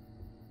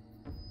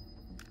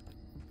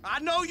 I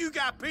know you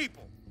got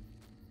people.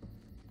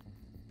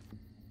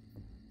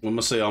 I'm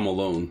gonna say I'm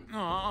alone.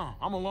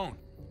 I'm alone.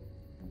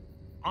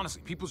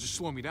 Honestly, people just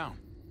slow me down.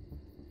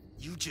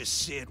 You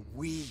just said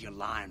we, you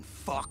lying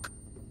fuck.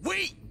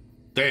 We!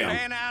 Damn.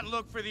 Fan out and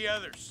look for the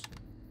others.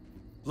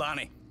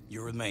 Lonnie,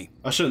 you're with me.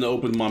 I shouldn't have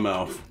opened my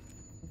mouth.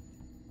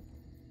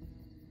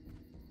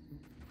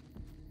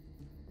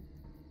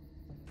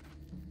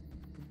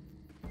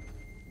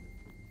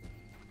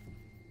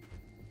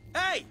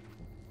 Hey!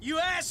 You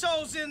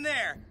assholes in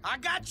there! I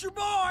got your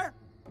boy!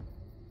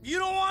 You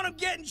don't want him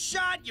getting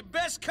shot, you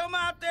best come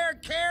out there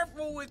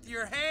careful with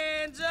your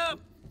hands up.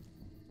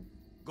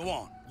 Go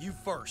on, you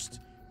first.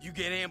 You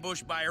get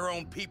ambushed by your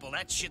own people,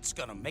 that shit's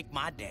gonna make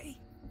my day.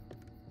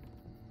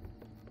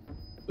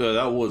 Yeah,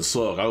 that would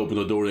suck. I opened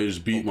the door and they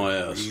just beat my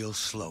ass. Real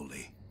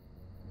slowly.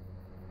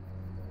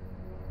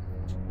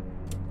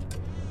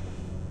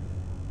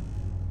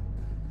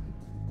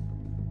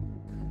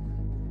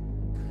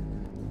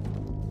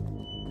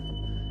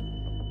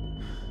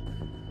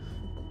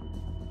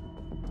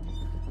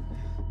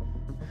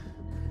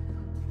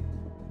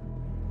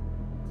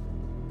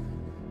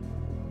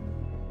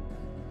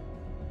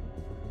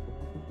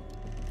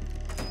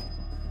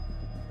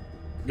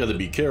 Gotta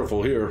be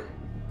careful here.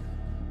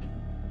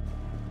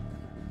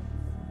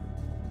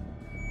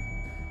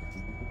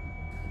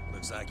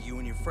 Looks like you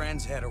and your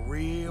friends had a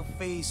real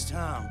feast,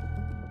 huh?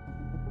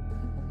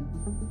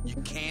 You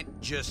can't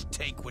just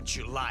take what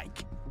you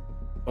like.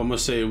 I'm gonna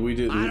say we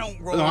didn't. I don't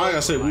roll No, I gotta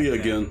over say like we that.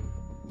 again.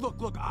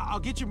 Look, I'll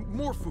get you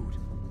more food.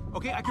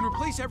 Okay, I can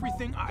replace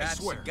everything, I That's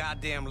swear. the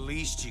goddamn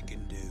least you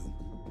can do.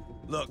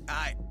 Look,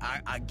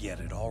 I get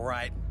it, all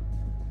right?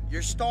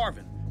 You're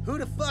starving. Who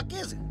the fuck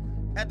is it?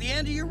 At the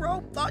end of your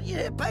rope, thought you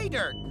hit pay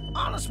dirt.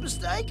 Honest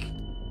mistake.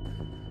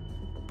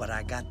 But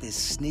I got this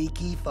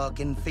sneaky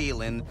fucking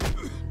feeling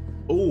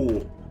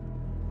Oh,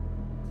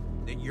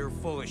 that you're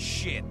full of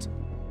shit.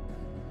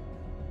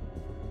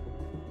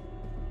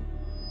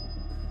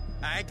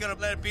 I ain't gonna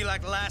let it be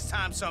like the last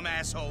time some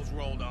assholes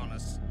rolled on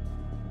us.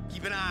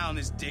 Keep an eye on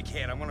this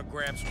dickhead. I'm gonna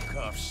grab some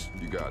cuffs.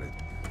 You got it.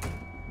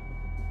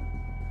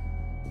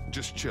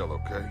 Just chill,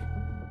 okay?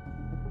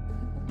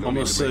 No I'm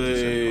need gonna to make this any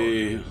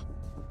say harder.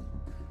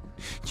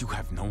 You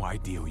have no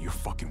idea who you're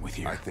fucking with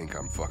here. I think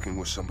I'm fucking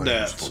with somebody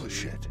who's full of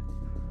shit.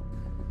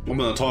 I'm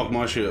gonna talk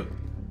my shit.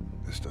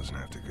 This doesn't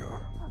have to go.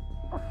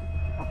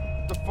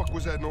 What the fuck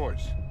was that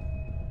noise?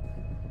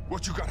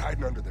 What you got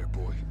hiding under there,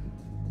 boy?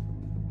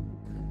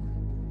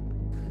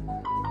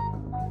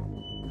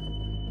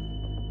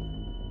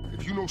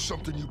 If you know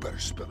something, you better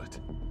spill it.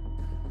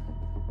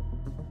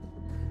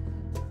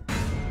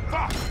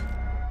 Fuck!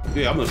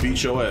 Yeah, I'm gonna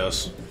beat your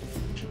ass.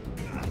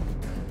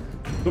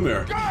 Come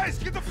here. Guys,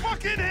 get the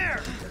fuck in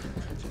here!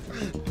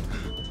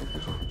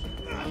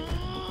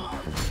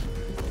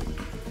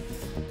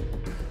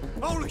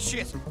 Holy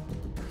shit!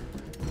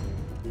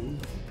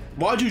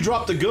 Why'd you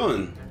drop the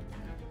gun?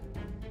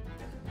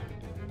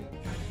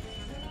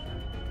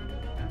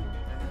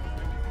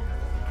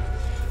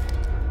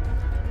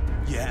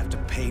 You have to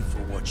pay for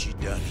what you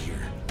done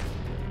here.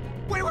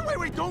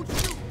 Wait, don't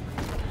shoot!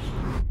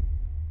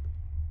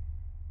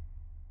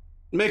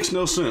 Makes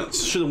no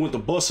sense. Should have went to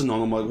busting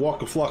on him like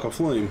Walk a Flock of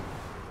Flame.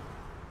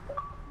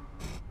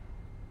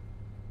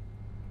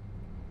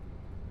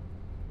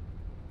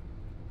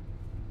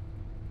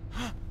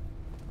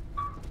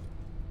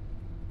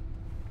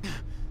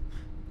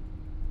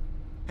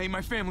 Hey,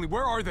 my family,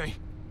 where are they?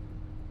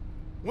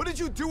 What did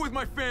you do with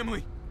my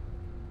family?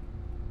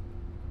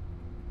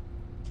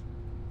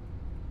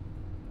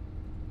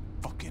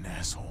 Fucking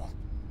asshole.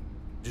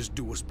 Just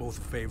do us both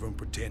a favor and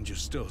pretend you're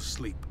still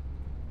asleep.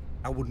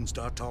 I wouldn't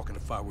start talking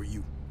if I were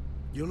you.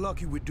 You're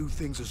lucky we do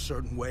things a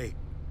certain way.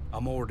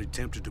 I'm already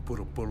tempted to put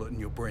a bullet in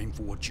your brain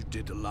for what you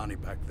did to Lonnie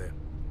back there.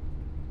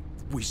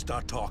 If we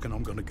start talking,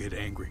 I'm gonna get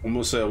angry. I'm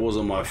gonna say it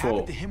wasn't my What fault.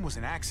 happened to him was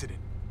an accident.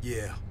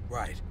 Yeah,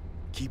 right.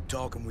 Keep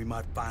talking, we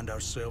might find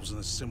ourselves in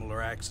a similar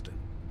accident.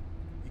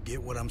 You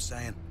get what I'm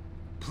saying?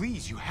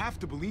 Please, you have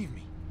to believe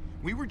me.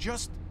 We were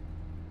just...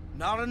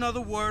 Not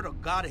another word, or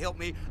God help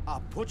me,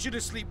 I'll put you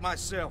to sleep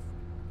myself.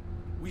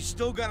 We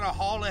still got a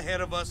haul ahead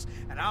of us,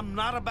 and I'm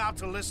not about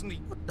to listen to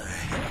you. What the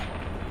hell?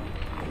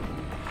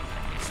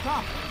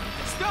 Stop!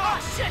 Stop!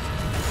 Oh, shit!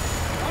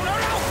 Oh, no,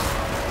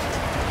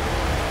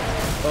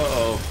 no!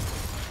 Uh-oh.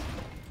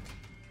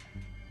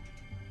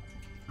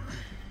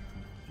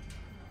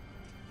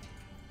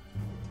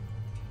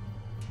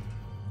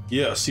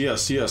 Yes,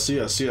 yes, yes,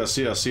 yes, yes,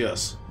 yes,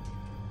 yes.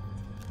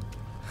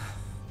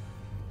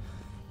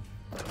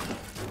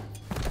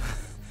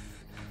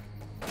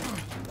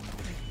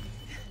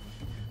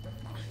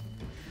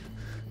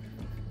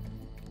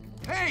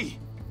 Hey!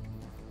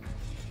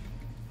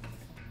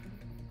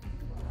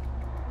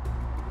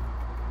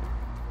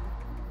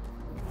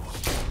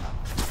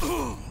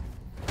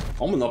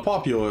 I'm gonna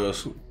pop your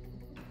ass.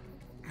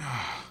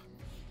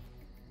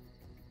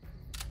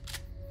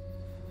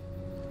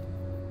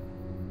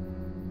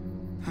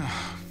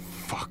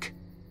 Fuck.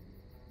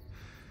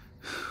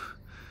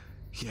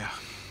 Yeah.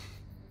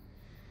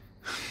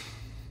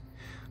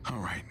 All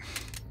right.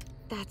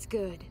 That's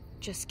good.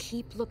 Just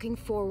keep looking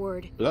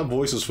forward. That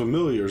voice is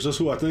familiar. Is this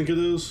who I think it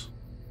is?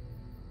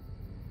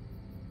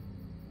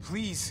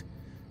 Please.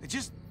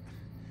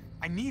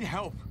 I need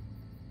help.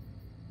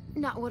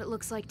 Not what it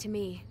looks like to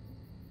me.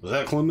 Is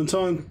that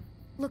Clementine?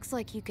 Looks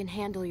like you can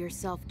handle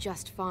yourself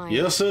just fine.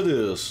 Yes, it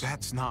is.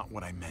 That's not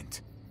what I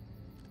meant.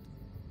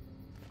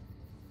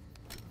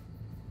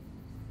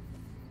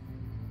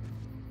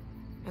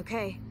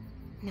 Okay.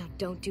 Now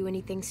don't do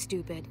anything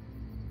stupid.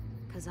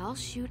 'Cause I'll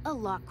shoot a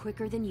lot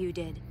quicker than you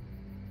did.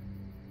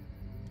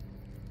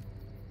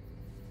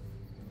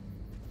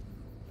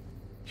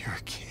 You're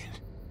a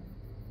kid.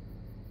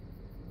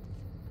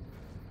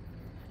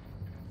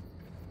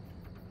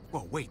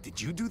 Whoa, wait, did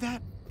you do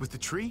that? With the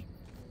tree?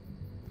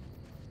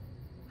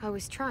 I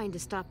was trying to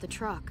stop the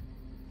truck.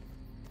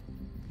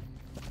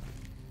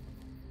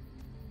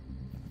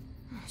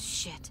 Oh,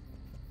 shit.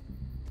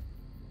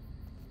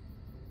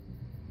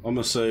 I'm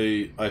gonna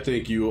say, I'm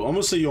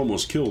gonna say you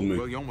almost killed me.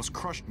 Well, you almost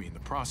crushed me in the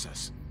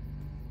process.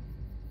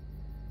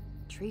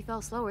 Tree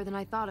fell slower than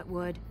I thought it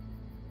would.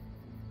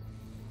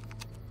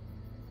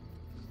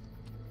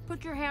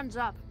 Put your hands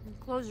up and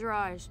close your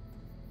eyes.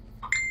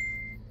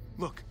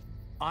 Look,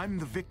 I'm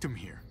the victim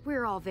here.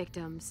 We're all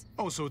victims.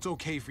 Oh, so it's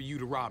okay for you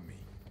to rob me?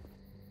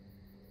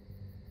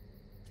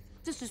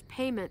 This is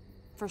payment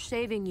for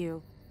saving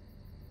you.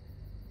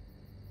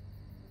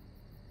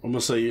 I'm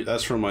gonna say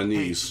that's for my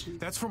niece. Hey,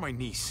 that's for my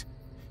niece.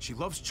 She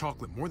loves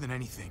chocolate more than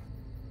anything.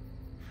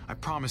 I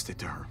promised it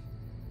to her.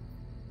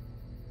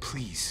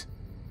 Please.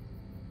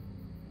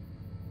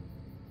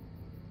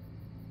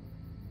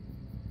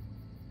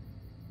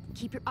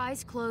 Keep your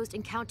eyes closed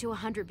and count to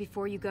 100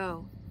 before you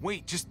go.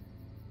 Wait, just...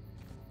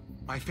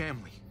 My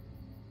family.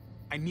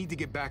 I need to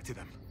get back to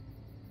them.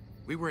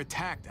 We were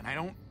attacked, and I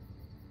don't...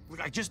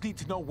 Look, I just need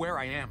to know where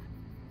I am.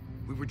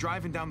 We were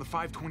driving down the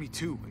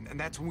 522, and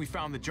that's when we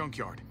found the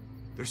junkyard.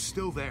 They're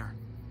still there.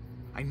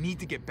 I need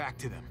to get back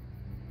to them.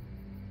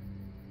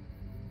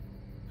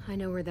 I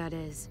know where that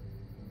is.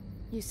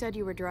 You said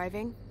you were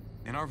driving?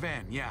 In our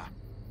van, yeah.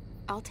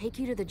 I'll take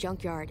you to the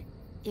junkyard,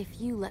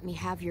 if you let me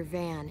have your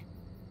van.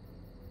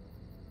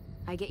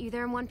 I get you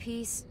there in one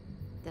piece,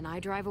 then I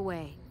drive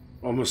away.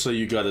 I'm gonna say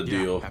you got a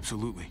deal. Yeah,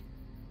 absolutely.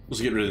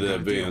 Let's get rid of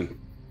that van.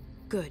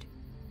 Good.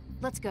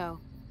 Let's go.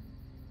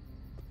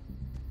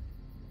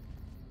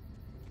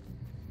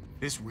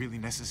 This really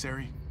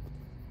necessary?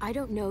 I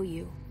don't know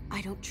you,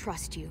 I don't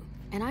trust you,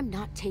 and I'm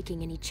not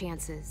taking any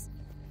chances.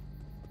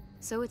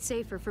 So it's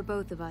safer for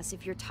both of us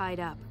if you're tied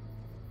up.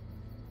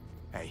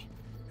 Hey,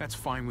 that's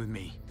fine with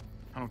me.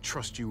 I don't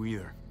trust you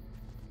either.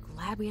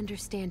 Glad we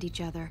understand each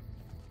other.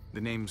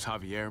 The name's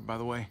Javier, by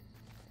the way.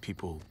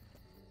 People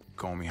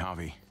call me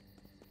Javi.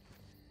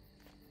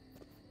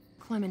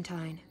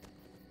 Clementine.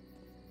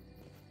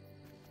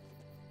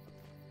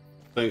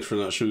 Thanks for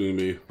not shooting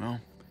me. Well,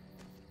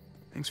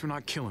 thanks for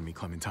not killing me,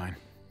 Clementine.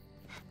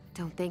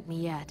 Don't thank me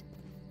yet.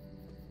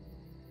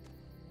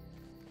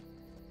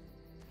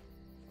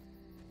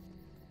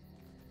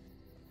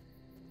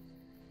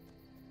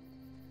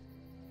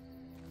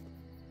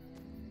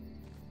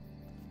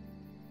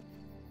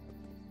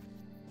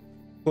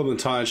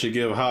 Clementine should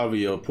give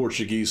Javi a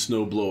Portuguese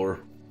snowblower.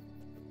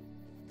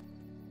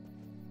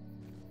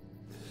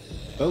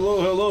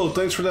 Hello, hello.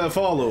 Thanks for that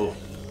follow.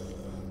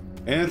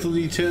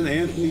 Anthony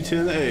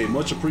 10A.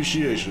 Much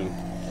appreciation.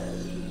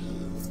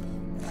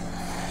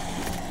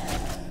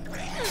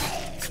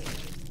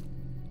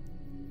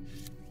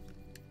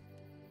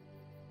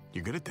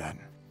 You're good at that.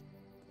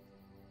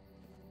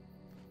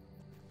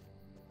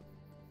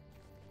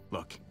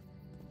 Look,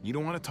 you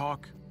don't want to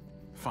talk?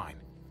 Fine.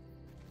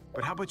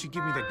 But how about you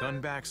give me that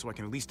gun back so I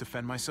can at least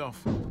defend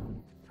myself?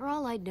 For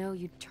all I'd know,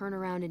 you'd turn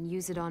around and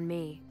use it on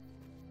me.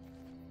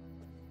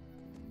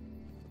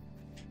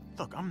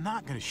 Look, I'm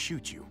not gonna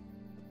shoot you.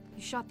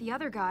 You shot the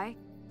other guy.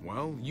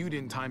 Well, you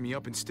didn't tie me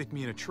up and stick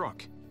me in a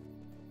truck.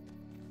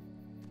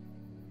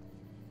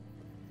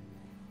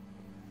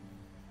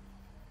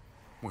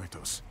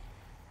 Muertos.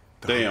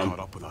 They're Damn. caught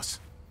up with us.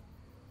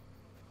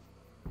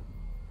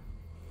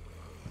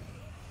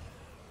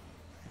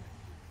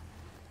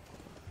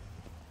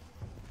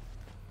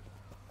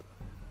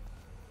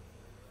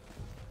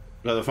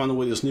 Gotta find a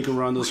way to sneak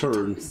around this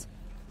herd.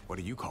 What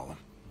do you call them?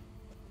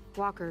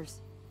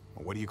 Walkers.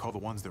 Or what do you call the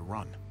ones that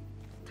run?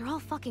 They're all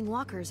fucking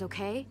walkers,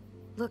 okay?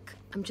 Look,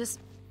 I'm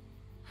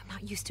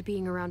not used to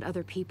being around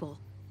other people.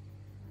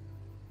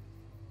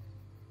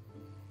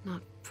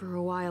 Not for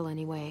a while,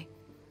 anyway.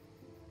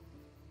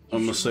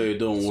 I'm gonna say,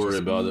 don't worry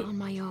about it. On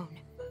my own.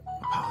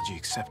 Apology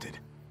accepted.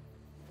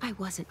 I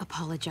wasn't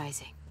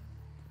apologizing.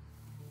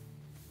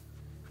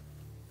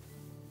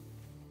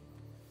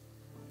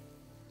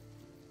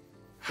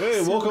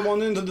 Hey, welcome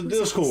on into the who's at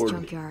this Discord.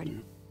 junkyard?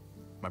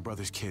 My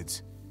brother's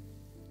kids.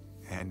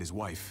 And his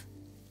wife.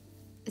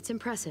 It's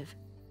impressive,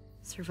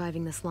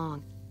 surviving this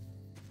long.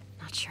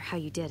 Not sure how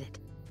you did it.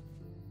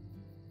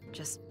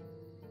 Just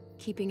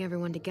keeping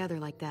everyone together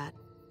like that.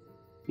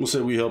 We'll say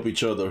we help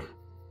each other.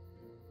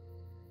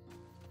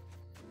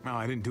 Well,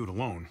 I didn't do it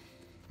alone.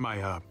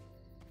 My,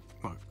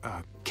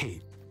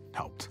 Kate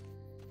helped.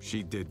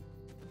 She did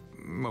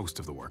most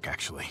of the work,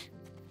 actually.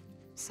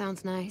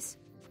 Sounds nice.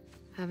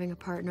 Having a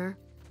partner.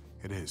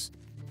 It is.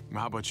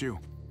 How about you?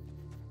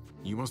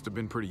 You must have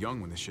been pretty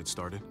young when this shit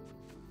started.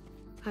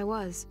 I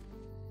was.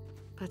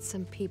 But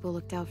some people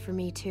looked out for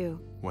me, too.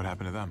 What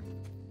happened to them?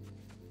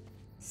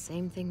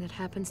 Same thing that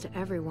happens to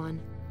everyone.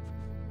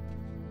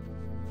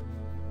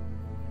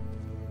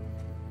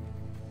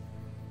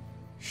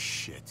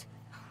 Shit.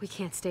 We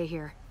can't stay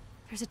here.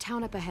 There's a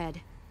town up ahead.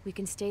 We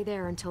can stay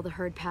there until the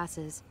herd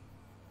passes.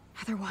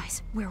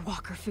 Otherwise, we're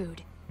walker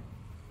food.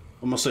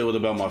 I'm gonna say what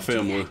about my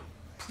family?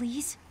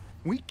 Please?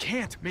 We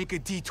can't make a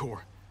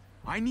detour.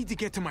 I need to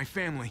get to my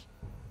family.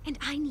 And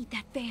I need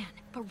that van.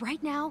 But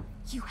right now,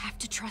 you have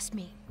to trust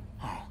me.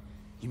 Oh,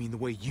 you mean the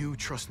way you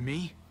trust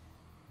me?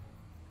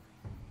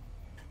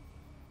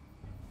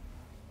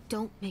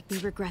 Don't make me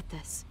regret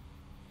this.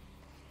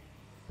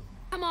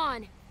 Come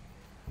on!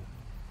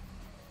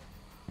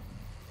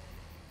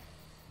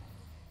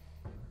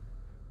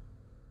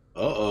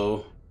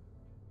 Uh-oh.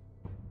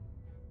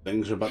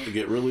 Things are about to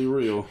get really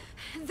real.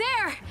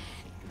 There!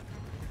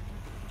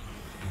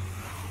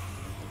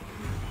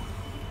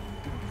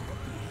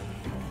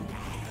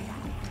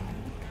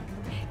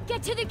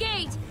 Get to the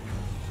gate!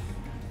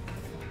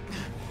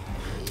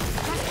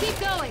 Just keep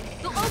going.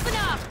 They'll open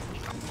up!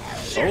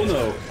 Oh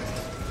no.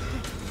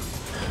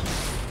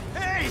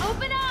 Hey!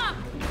 Open up!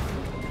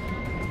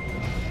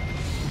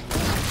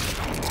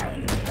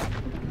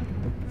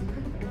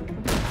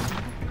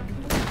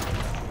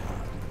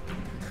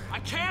 I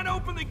can't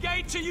open the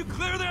gate till you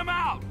clear them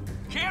out.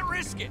 Can't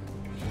risk it.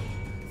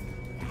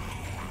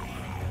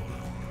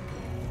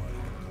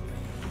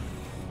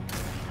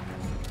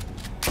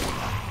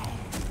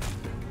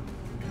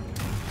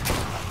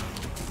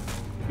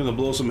 Gonna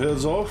blow some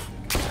heads off.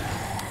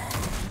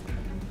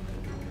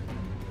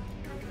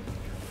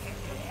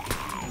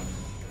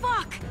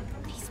 Fuck!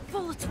 These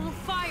bullets won't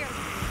fire!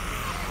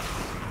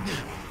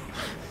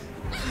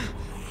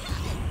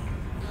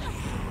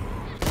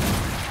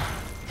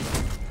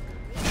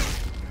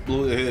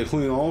 Blow the head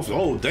clean off.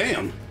 Oh,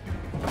 damn.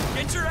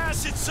 Get your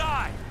ass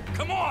inside.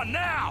 Come on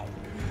now.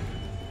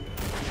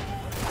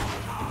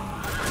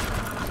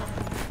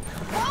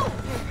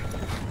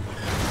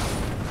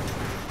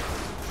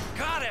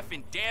 God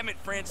effing damn it,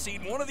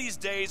 Francine. One of these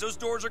days, those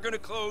doors are gonna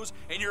close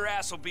and your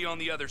ass will be on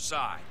the other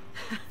side.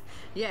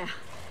 Yeah,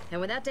 and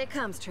when that day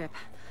comes, Trip,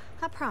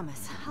 I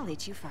promise I'll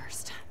eat you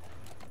first.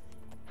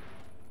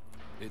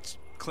 It's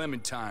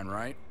Clementine,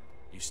 right?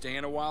 You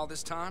staying a while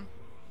this time?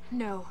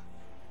 No.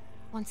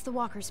 Once the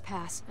walkers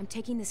pass, I'm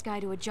taking this guy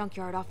to a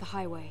junkyard off the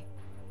highway.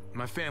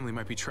 My family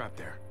might be trapped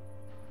there.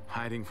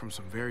 hiding from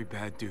some very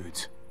bad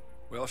dudes.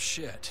 Well,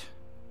 shit.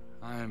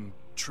 I'm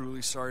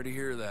truly sorry to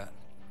hear that.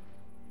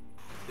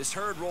 This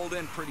herd rolled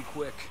in pretty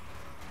quick.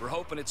 We're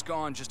hoping it's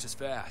gone just as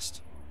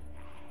fast.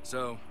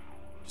 So,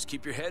 just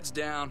keep your heads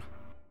down.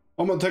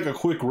 I'm gonna take a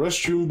quick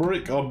restroom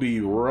break. I'll be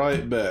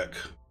right back.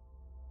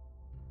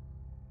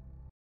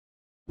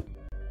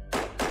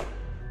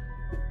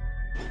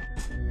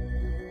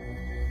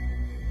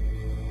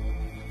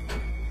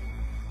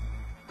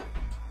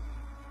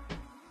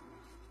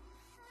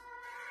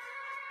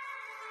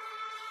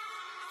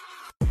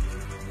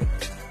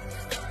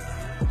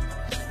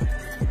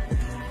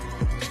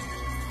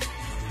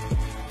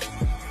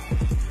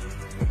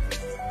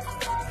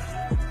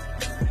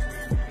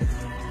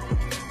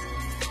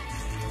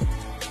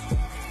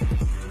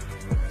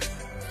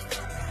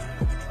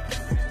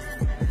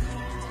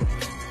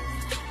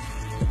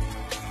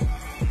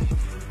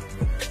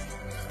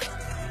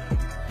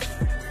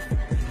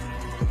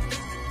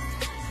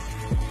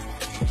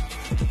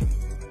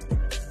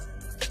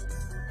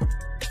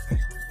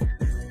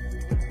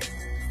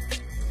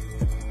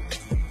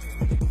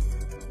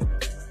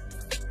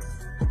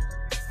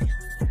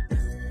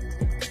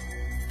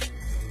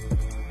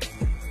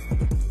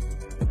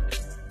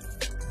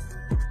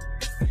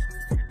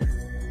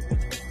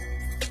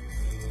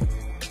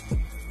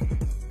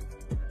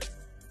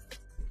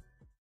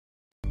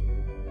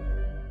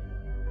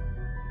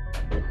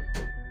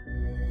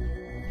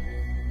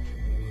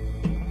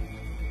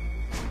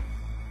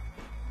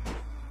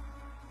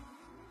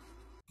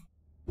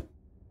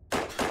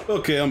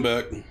 Okay, I'm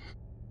back.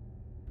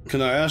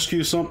 Can I ask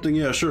you something?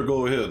 Yeah, sure,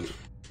 go ahead.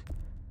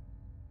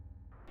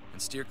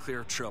 And steer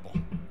clear of trouble.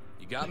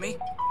 You got me?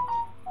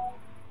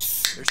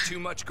 There's too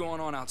much going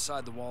on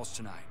outside the walls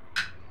tonight.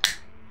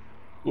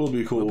 We'll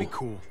be cool. We'll be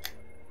cool.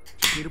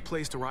 Just need a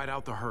place to ride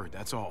out the herd,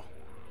 that's all.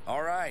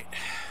 All right.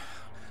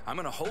 I'm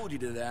gonna hold you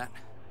to that.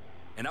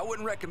 And I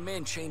wouldn't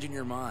recommend changing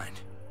your mind.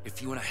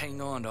 If you want to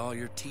hang on to all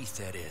your teeth,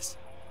 that is.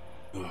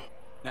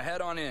 Now head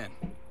on in.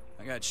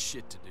 I got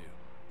shit to do.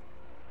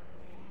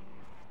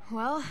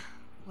 Well,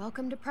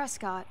 welcome to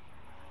Prescott.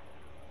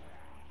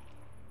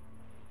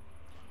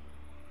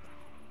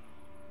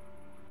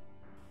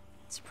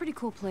 It's a pretty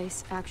cool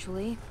place,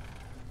 actually.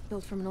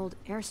 Built from an old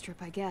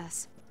airstrip, I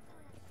guess.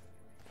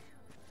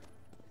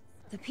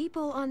 The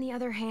people, on the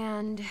other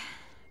hand,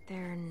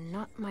 they're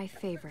not my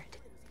favorite.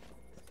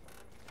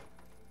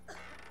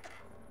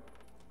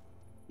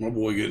 My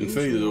boy getting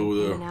faded over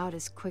there. In and out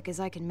as quick as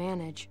I can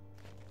manage.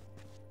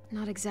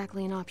 Not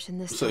exactly an option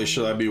this time. Say,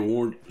 should I be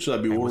warned? Should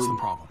I be warned? What's the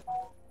problem?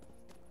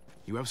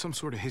 You have some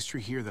sort of history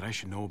here that I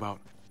should know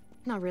about?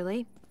 Not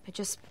really.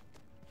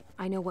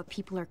 I know what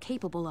people are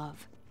capable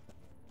of.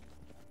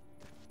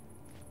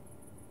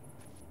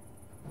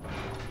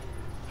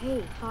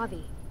 Hey,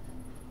 Javi.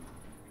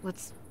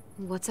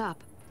 What's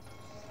up?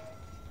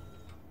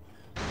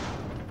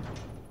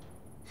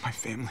 My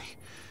family.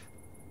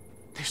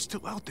 They're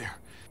still out there.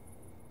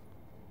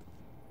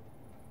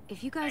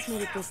 If you guys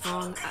made it this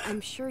long,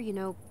 I'm sure,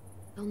 they'll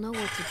know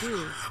what to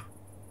do.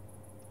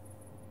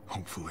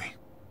 Hopefully.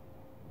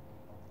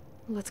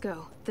 Let's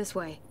go. This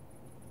way.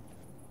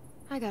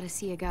 I gotta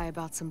see a guy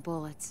about some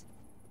bullets.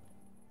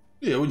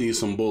 Yeah, we need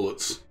some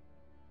bullets.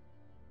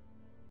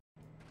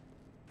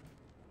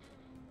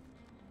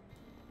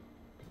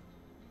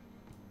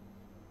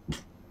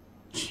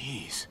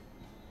 Jeez.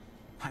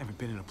 I haven't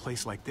been in a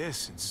place like this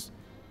since...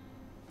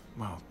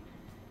 well,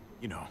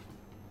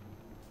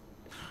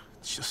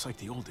 it's just like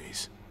the old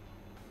days.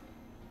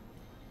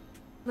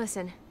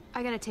 Listen,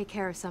 I gotta take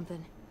care of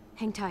something.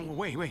 Hang tight.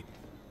 Well, wait.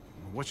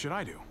 What should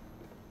I do?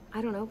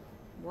 I don't know.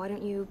 Why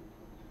don't you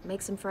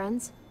make some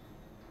friends?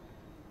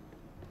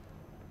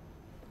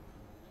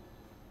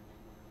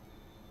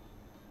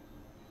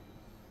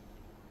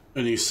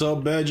 Any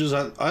sub badges?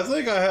 I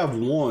think I have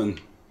one.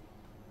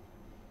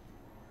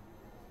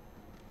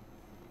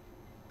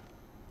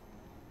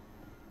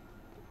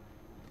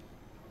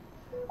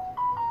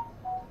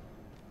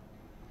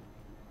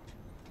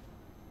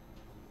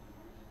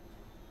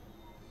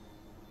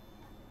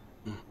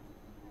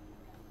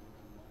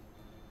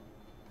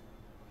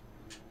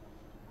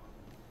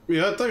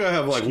 Yeah, I think I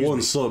have like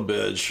one sub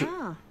badge.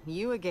 Oh,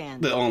 you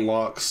again. That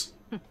unlocks.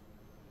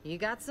 You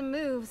got some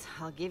moves,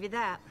 I'll give you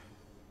that.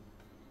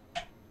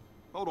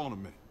 Hold on a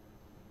minute.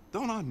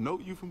 Don't I know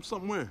you from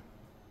somewhere?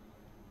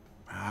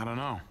 I don't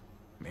know.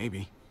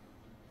 Maybe.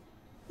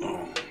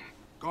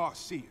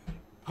 Garcia.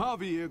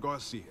 Javier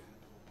Garcia.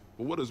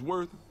 For what it's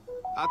worth,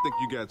 I think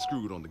you got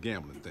screwed on the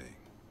gambling thing.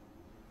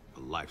 A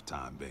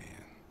lifetime ban.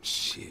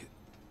 Shit.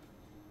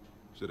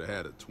 Should have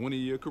had a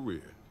 20-year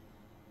career.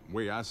 The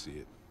way I see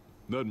it,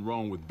 nothing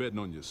wrong with betting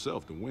on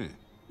yourself to win.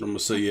 I'm gonna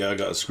say, yeah, I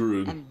got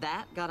screwed. And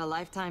that got a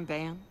lifetime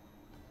ban?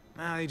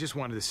 Nah, they just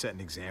wanted to set an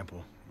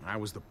example. I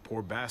was the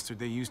poor bastard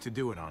they used to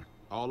do it on.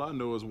 All I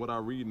know is what I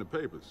read in the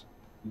papers.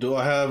 Do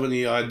I have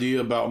any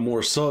idea about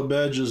more sub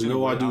badges?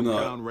 No, I do I'm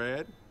not.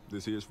 Conrad.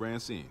 This here's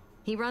Francine.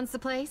 He runs the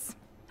place?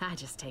 I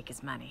just take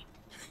his money.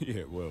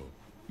 Yeah, well,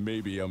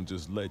 maybe I'm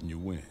just letting you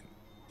win.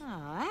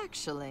 Oh,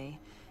 actually,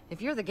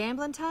 If you're the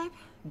gambling type,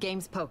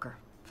 game's poker.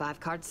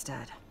 5-card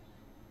stud.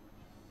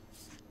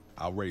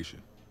 I'll raise you.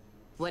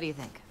 What do you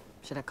think?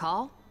 Should I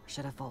call or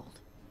should I fold?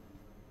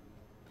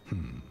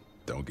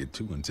 Don't get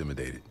too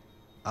intimidated.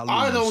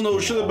 I don't know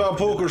shit about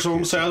poker, so I'm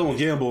gonna say I don't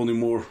gamble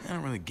anymore. I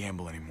don't really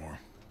gamble anymore.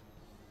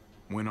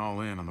 Went all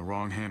in on the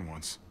wrong hand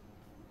once.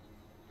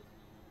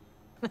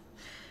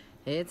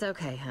 It's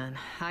okay, hun.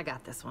 I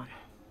got this one.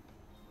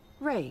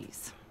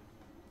 Raise.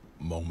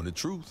 Moment of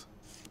truth.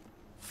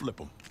 Flip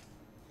 'em.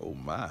 Oh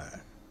my.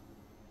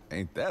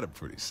 Ain't that a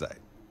pretty sight?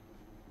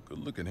 Good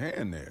looking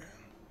hand there,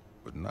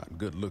 but not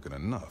good looking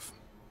enough.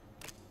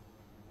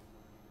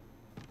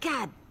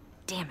 God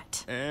damn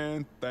it.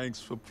 And thanks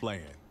for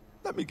playing.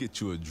 Let me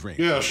get you a drink.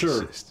 Yeah,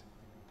 sure.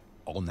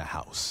 On the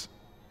house.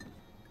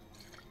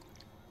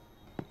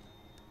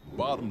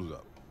 Bottoms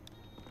up.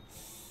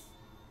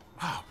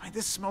 Wow, man,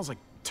 this smells like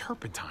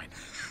turpentine.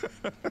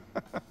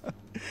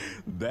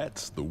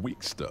 That's the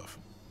weak stuff.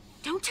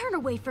 Don't turn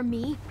away from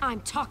me. I'm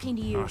talking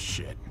to you. Oh,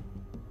 shit.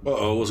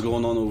 Uh-oh, what's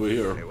going on over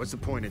here? Hey, what's the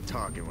point in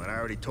talking when I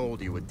already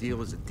told you a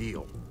deal is a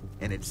deal?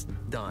 And it's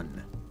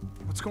done.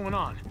 What's going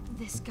on?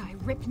 This guy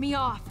ripped me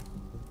off.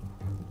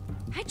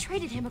 I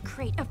traded him a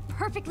crate of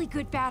perfectly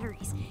good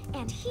batteries,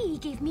 and he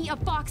gave me a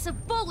box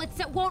of bullets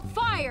that won't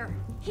fire.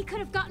 He could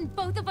have gotten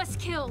both of us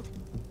killed.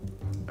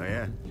 Oh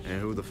yeah?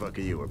 And who the fuck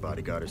are you, a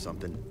bodyguard or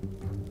something?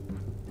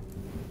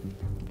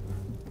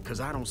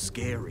 Cause I don't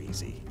scare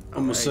easy.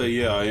 I'm gonna say,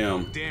 yeah, I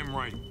am. Damn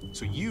right.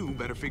 So you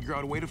better figure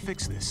out a way to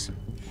fix this.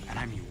 And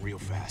I mean real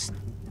fast.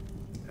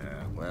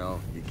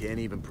 Well, you can't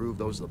even prove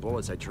those are the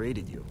bullets I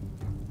traded you.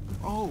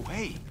 Oh,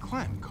 hey,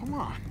 Clem, come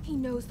on. He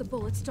knows the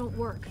bullets don't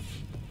work.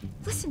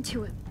 Listen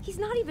to him. He's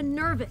not even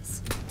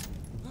nervous.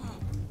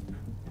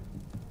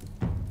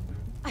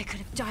 I could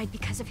have died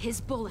because of his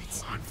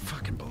bullets.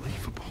 Unfucking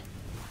believable.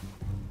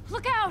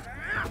 Look out!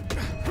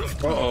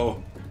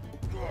 Uh-oh.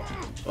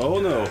 Oh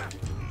no.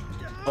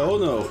 Oh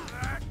no.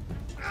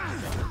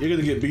 You're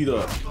gonna get beat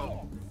up.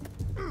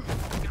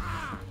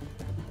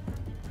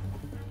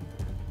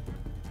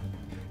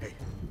 Hey,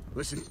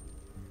 listen.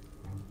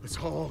 Let's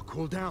all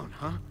cool down,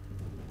 huh?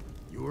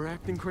 You were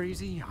acting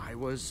crazy, I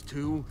was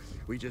too.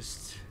 We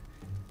just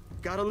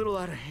got a little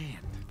out of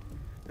hand.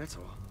 That's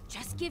all.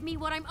 Just give me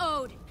what I'm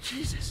owed.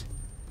 Jesus.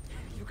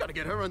 You gotta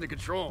get her under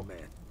control,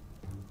 man.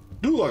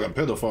 Do like a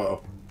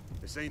pedophile.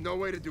 This ain't no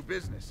way to do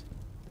business.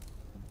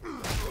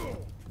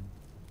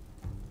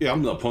 Yeah,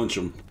 I'm gonna punch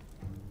him.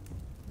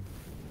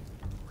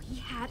 We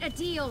had a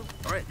deal.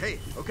 All right, hey,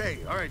 okay,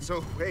 all right,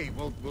 so, hey,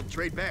 we'll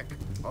trade back.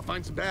 I'll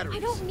find some batteries. I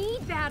don't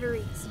need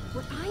batteries.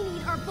 What I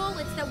need are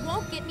bullets that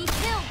won't get me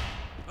killed.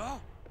 Oh.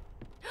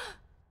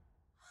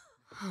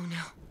 Oh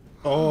no.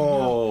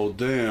 Oh,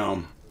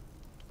 damn.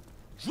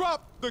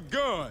 Drop the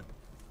gun!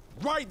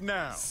 Right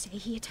now! Say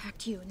he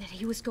attacked you and that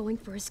he was going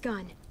for his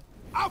gun.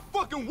 I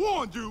fucking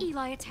warned you!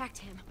 Eli attacked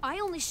him. I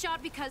only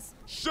shot because...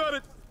 Shut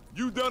it!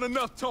 You done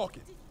enough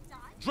talking.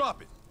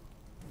 Drop it.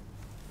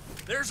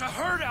 There's a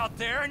herd out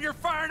there and you're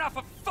firing off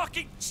a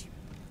fucking...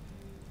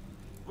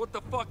 What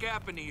the fuck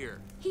happened here?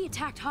 He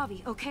attacked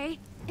Javi, okay?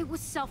 It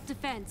was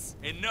self-defense.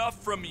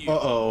 Enough from you.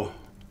 Uh-oh.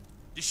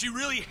 Did she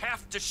really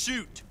have to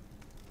shoot?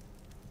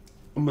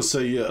 I'm gonna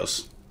say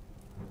yes.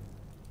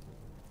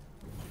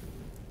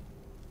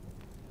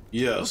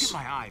 Yes.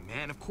 Look at my eye,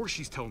 man. Of course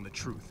she's telling the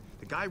truth.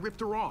 The guy ripped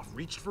her off,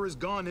 reached for his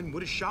gun, and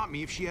would have shot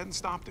me if she hadn't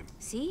stopped him.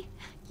 See?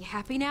 You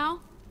happy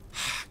now?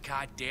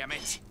 God damn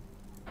it.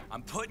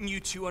 I'm putting you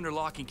two under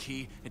lock and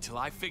key until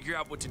I figure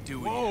out what to do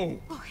with you.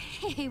 Whoa! Oh,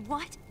 hey,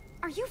 what?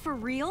 Are you for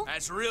real?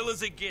 As real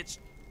as it gets.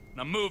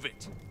 Now move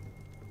it.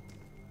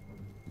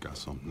 Got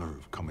some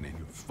nerve coming in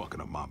here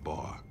fucking up my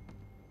bar.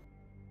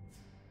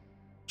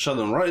 Shot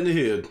him right in the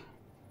head.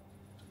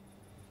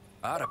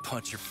 I'd have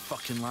punched your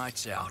fucking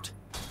lights out.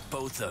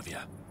 Both of you.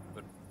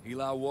 But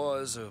Eli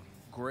was a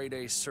grade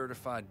A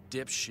certified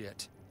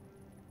dipshit.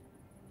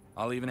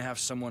 I'll even have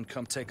someone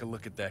come take a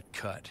look at that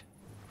cut.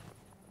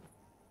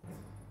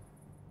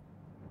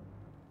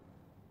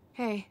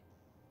 Hey,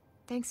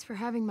 thanks for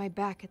having my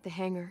back at the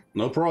hangar.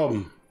 No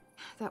problem.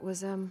 That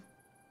was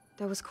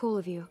cool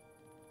of you.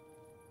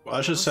 Well,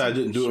 I should say I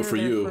didn't do it for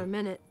there you. For a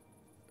minute.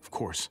 Of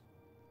course.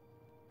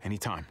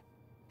 Anytime.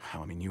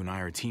 Hell, I mean, you and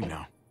I are a team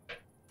now.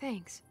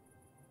 Thanks.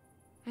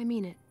 I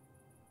mean it.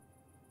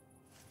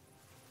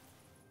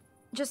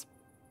 Just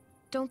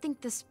don't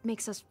think this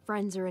makes us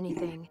friends or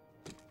anything.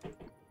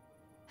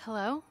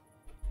 Hello?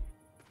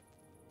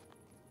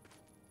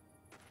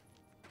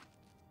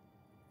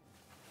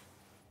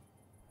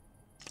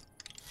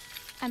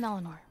 I'm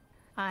Eleanor.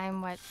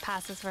 I'm what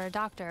passes for a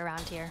doctor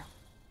around here.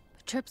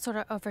 But Tripp sort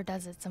of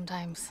overdoes it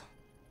sometimes.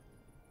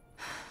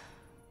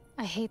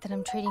 I hate that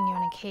I'm treating you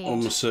in a cage. I'm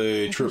gonna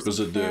say like Tripp you're is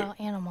a some dick. feral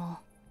animal.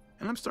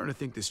 And I'm starting to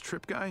think this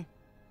Tripp guy,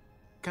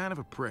 kind of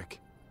a prick.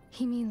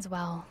 He means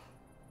well.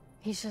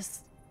 He's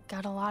just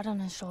got a lot on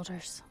his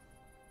shoulders.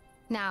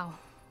 Now,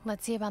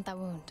 let's see about that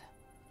wound.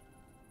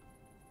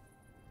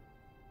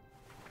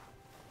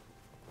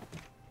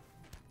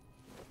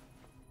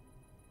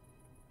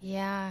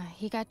 Yeah,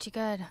 he got you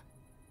good.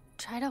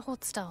 Try to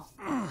hold still.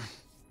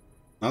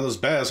 Not as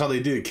bad as how they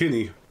did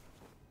Kenny.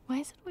 Why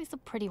is it always the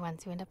pretty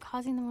ones who end up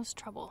causing the most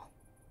trouble?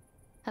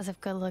 As if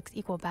good looks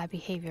equal bad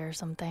behavior or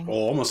something.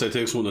 Oh, I'm gonna say it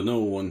takes one to know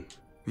one.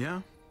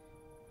 Yeah?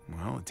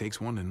 Well, it takes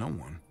one to know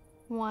one.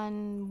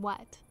 One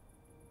what?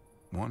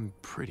 One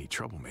pretty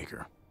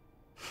troublemaker.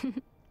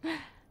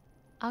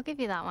 I'll give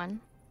you that one.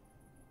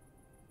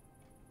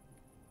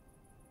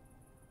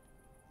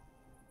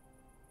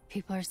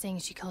 People are saying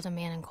she killed a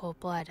man in cold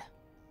blood.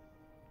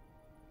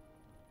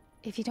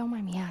 If you don't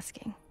mind me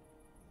asking,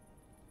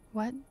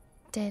 what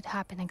did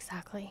happen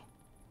exactly?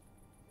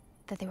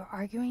 That they were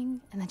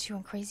arguing and then she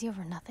went crazy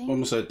over nothing? I'm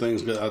gonna say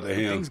things got out of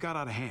hand. Things got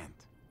out of hand.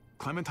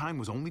 Clementine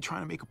was only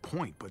trying to make a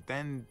point, but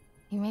then...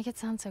 You make it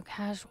sound so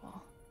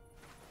casual.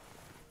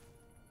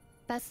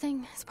 Best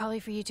thing is probably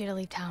for you two to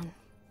leave town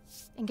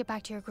and get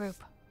back to your group.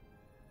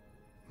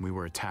 We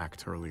were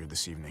attacked earlier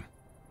this evening.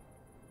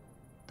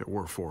 There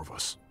were 4 of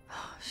us.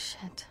 Oh,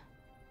 shit.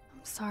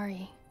 I'm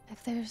sorry.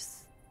 If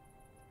there's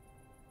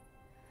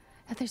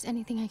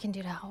anything I can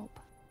do to help.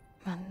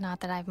 Well, not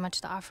that I have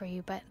much to offer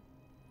you, but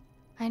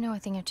I know a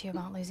thing or two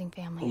about losing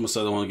family. Almost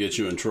I don't want to get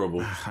you in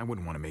trouble. I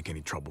wouldn't want to make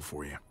any trouble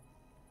for you.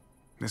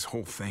 This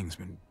whole thing's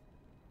been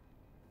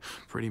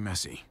pretty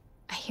messy.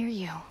 I hear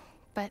you,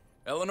 but...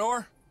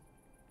 Eleanor?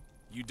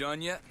 You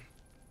done yet?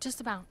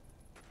 Just about.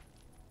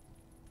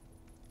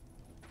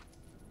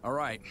 All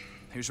right,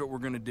 here's what we're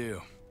gonna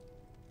do.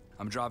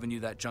 I'm driving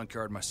you that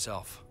junkyard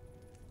myself.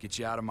 Get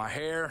you out of my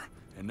hair,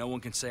 and no one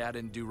can say I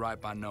didn't do right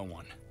by no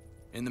one.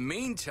 In the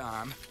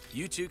meantime,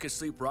 you two can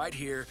sleep right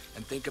here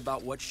and think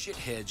about what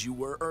shitheads you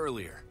were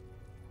earlier.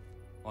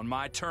 On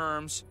my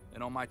terms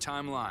and on my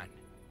timeline.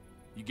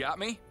 You got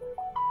me?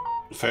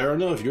 Fair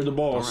enough, you're the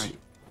boss. All right.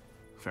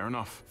 Fair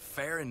enough.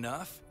 Fair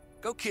enough?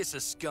 Go kiss a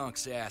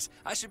skunk's ass.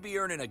 I should be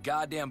earning a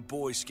goddamn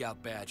Boy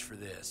Scout badge for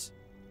this.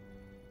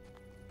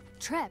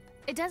 Trip,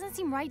 it doesn't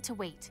seem right to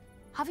wait.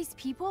 Javi's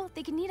people,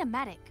 they could need a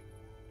medic.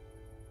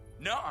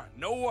 Nuh-uh,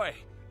 no way.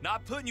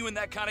 Not putting you in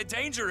that kind of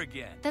danger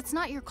again. That's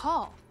not your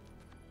call.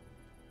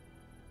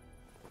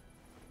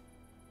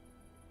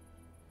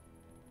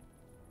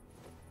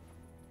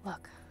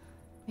 Look,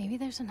 maybe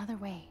there's another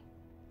way.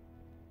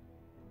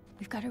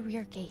 We've got a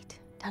rear gate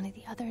down at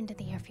the other end of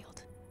the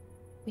airfield.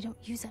 We don't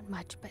use it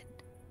much, but,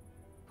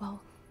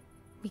 well,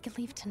 we could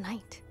leave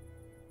tonight.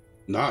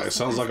 Nice,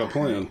 sounds like a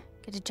plan.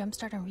 Get a jump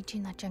start on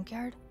reaching that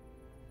junkyard.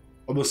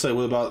 I'm gonna say,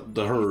 what about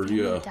the herd? If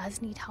Yeah.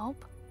 does need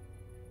help,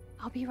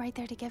 I'll be right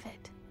there to give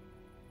it.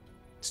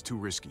 It's too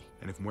risky,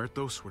 and if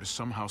Muertos were to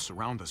somehow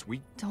surround us,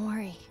 we... Don't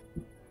worry,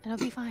 it'll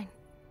be fine.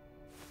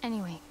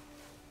 Anyway,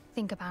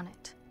 think about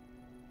it.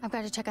 I've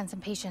got to check on some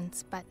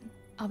patients, but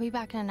I'll be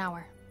back in an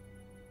hour.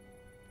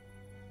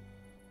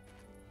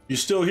 You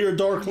still here,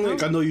 Dark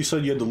Link? I know you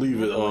said you had to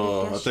leave at,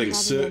 I think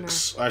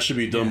 6. I should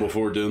be done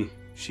before then.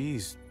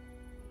 She's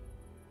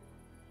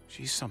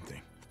something.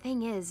 The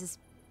thing is,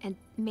 and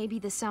maybe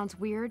this sounds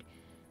weird,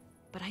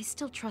 but I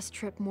still trust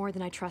Trip more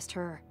than I trust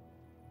her.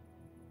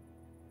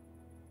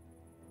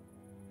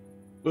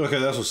 Okay,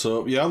 that's what's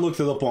up. Yeah, I looked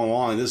it up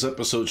online. This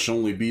episode should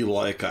only be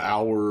like an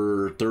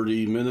hour,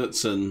 30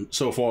 minutes, and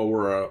so far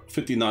we're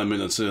 59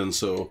 minutes in,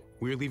 so...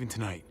 We're leaving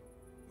tonight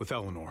with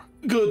Eleanor.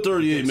 Good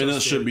 38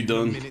 minutes should be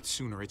done. 1 minute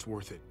sooner, it's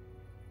worth it.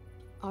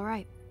 All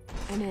right,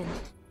 I'm in.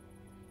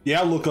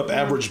 Yeah, I look up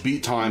average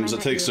beat times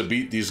it takes to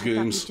beat these I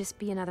games. thought you'd just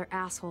be another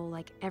asshole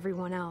like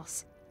everyone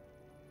else.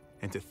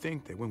 And to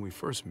think that when we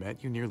first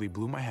met, you nearly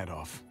blew my head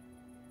off.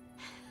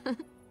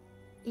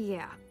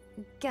 Yeah,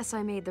 guess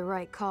I made the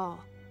right call.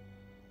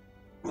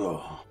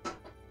 Oh.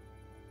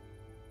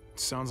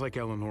 Sounds like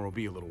Eleanor will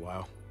be a little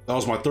while. That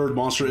was my 3rd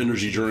Monster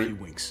Energy drink.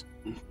 Winks.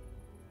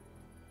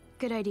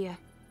 Good idea.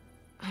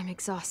 I'm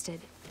exhausted.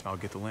 I'll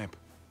get the lamp.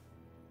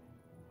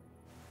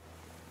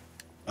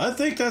 I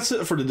think that's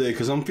it for today,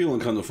 because I'm feeling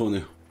kind of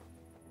funny.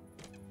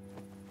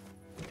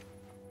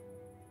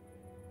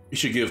 You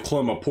should give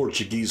Clem a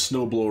Portuguese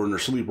snowblower in her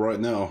sleep right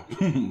now.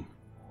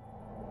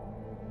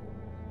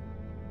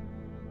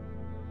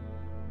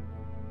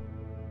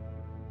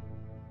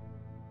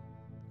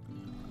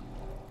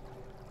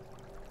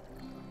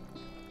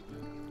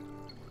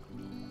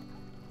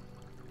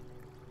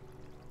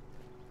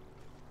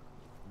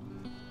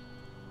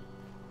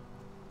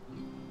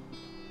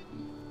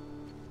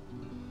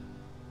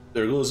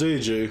 There goes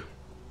AJ.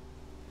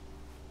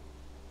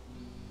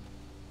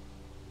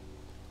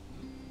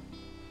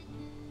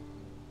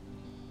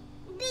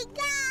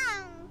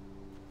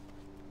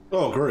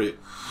 Oh, great.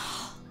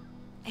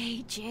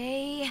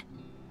 AJ.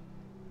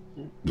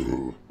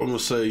 I'm gonna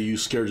say you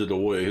scared it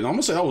away. And I'm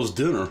gonna say that was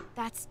dinner.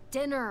 That's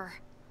dinner.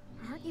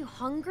 Aren't you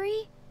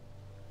hungry?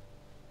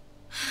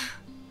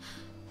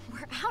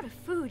 We're out of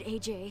food,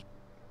 AJ.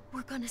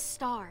 We're gonna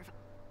starve.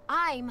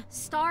 I'm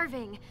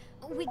starving.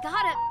 We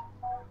gotta...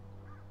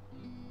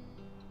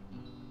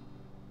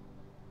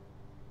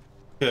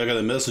 Okay, I got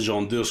a message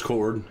on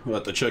Discord. I'll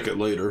have to check it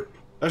later.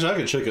 Actually, I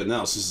can check it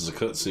now since it's a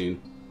cutscene.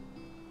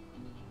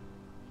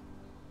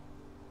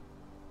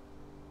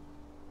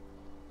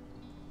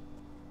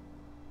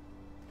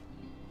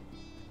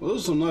 Well,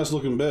 those are some nice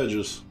looking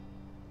badges.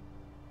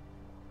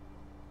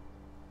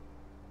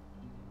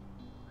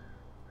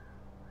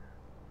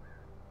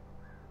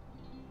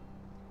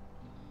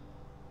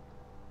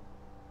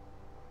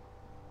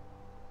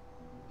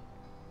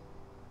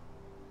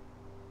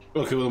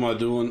 Okay, what am I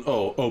doing?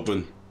 Oh,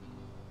 open.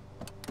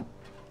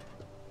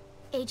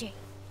 AJ,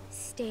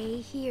 stay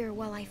here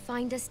while I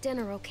find us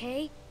dinner,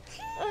 okay?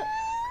 Come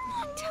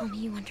on, tell me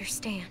you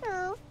understand.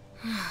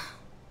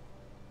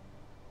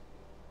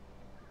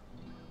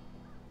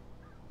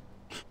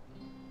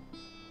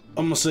 I'm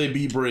gonna say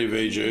be brave,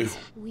 AJ.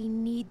 We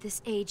need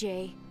this,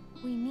 AJ.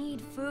 We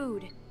need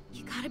food.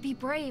 You gotta be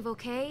brave,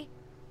 okay?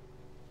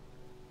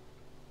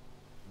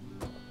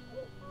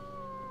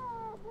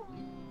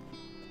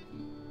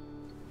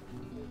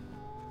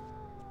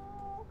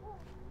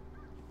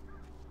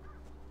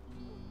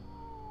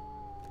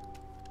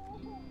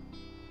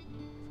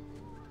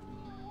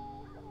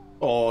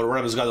 Oh, the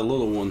rabbit's got a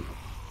little one.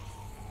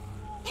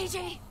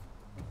 AJ!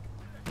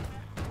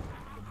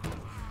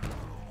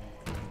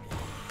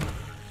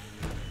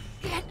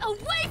 Get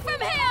away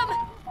from him!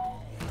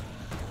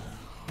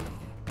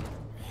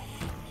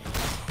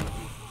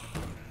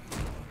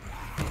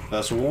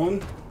 That's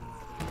one.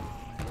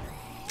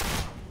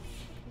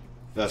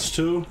 That's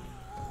two.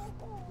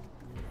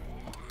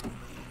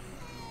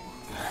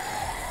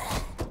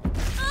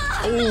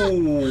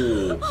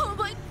 Oh! Oh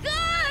my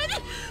god!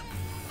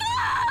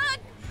 Fuck!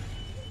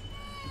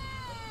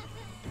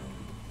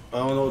 I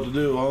don't know what to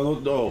do. I don't know what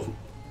to do. Oh.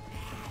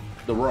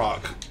 The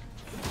rock.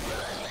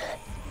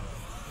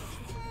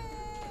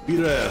 Beat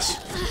her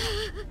ass.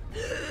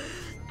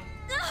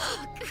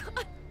 Oh,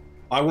 God.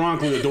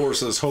 Ironically, the door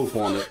says hope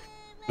on it.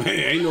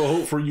 Ain't no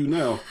hope for you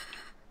now.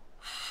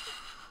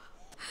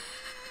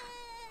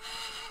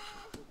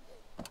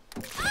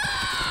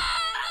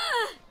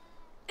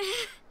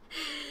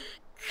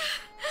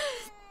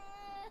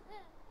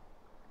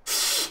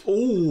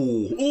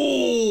 Oh,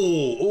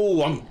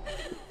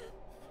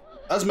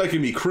 that's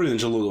making me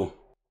cringe a little.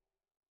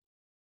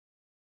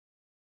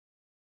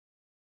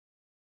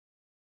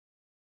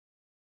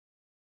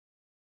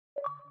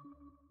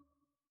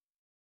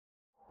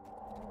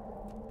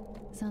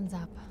 Sun's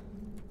up.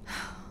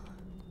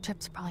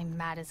 Trip's probably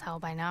mad as hell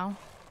by now.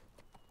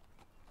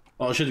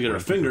 Oh, she had to get her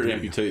finger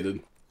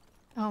amputated.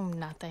 Oh,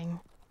 nothing.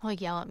 He'll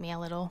yell at me a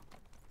little.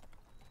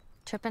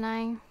 Trip and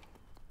I,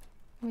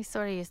 we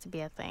sort of used to be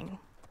a thing.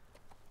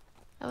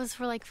 It was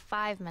for like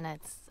 5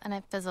 minutes, and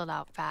it fizzled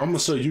out fast. I'm gonna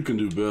say you can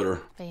do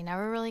better. But he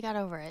never really got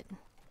over it.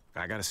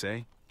 I gotta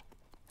say,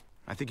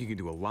 I think you can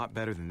do a lot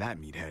better than that,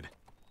 meathead.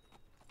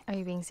 Are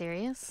you being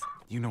serious?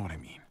 You know what I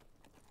mean.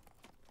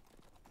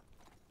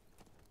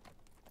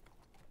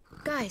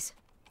 Guys,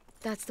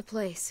 that's the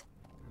place.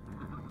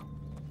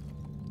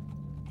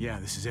 Yeah,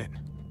 this is it.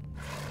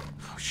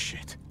 Oh,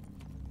 shit.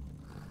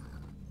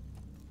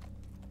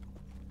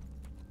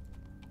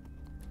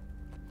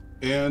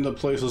 And the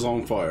place is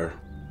on fire.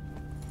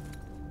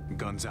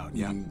 Guns out,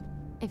 yeah.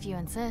 If you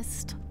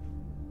insist.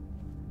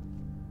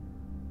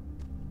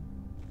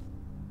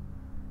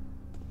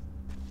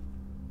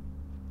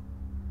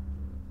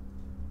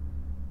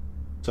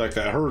 It's like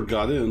that herd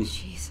got in.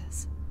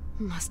 Jesus.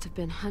 Must have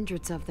been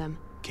hundreds of them.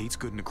 Kate's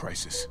good in a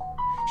crisis.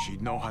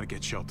 She'd know how to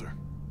get shelter.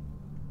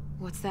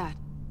 What's that?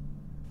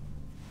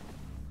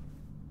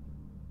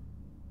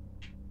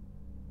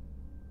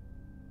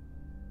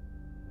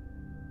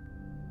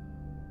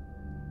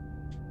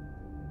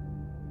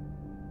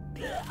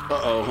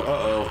 Uh-oh,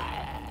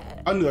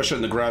 uh-oh. I knew I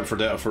shouldn't have grabbed for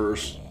that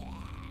first.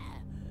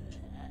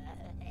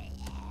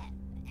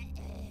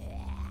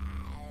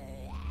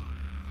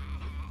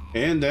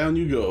 And down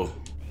you go.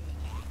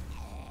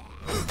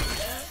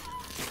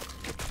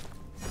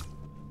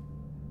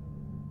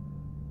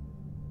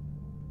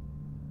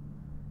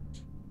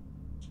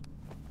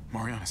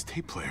 Mariana's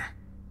tape player.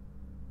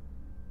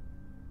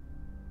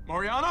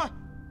 Mariana?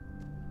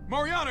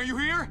 Mariana, are you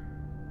here?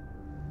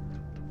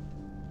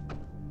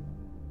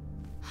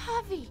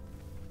 Javi!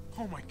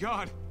 Oh my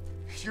god!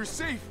 You're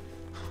safe!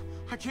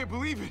 I can't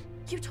believe it!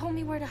 You told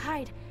me where to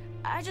hide.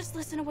 I just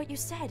listened to what you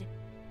said.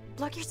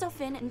 Lock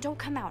yourself in and don't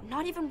come out,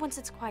 not even once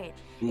it's quiet.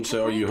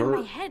 So are you hurt?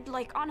 My head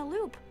like on a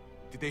loop.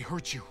 Did they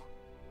hurt you?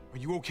 Are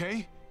you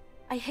okay?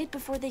 I hid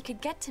before they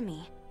could get to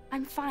me.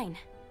 I'm fine.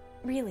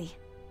 Really.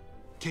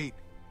 Kate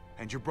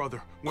and your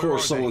brother, Of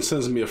course, someone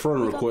sends me a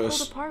friend We got pulled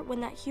request. apart when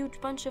that huge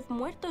bunch of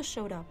muertos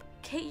showed up.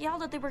 Kate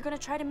yelled that they were gonna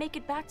try to make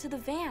it back to the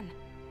van.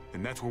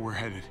 And that's where we're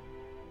headed.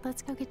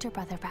 Let's go get your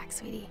brother back,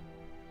 sweetie.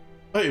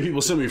 Hey,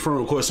 people send me friend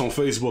requests on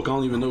Facebook. I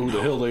don't even know who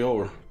the hell they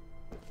are.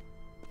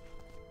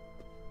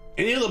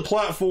 Any other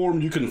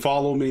platform you can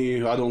follow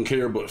me, I don't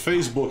care, but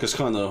Facebook is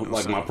kind of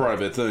like my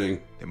private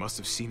thing. They must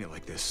have seen it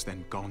like this,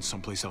 then gone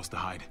someplace else to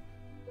hide.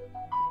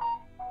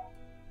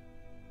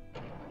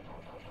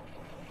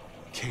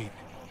 Kate.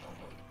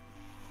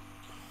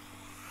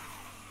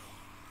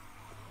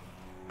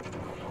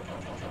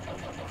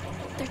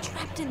 They're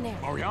trapped in there.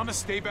 Mariana,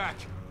 stay back.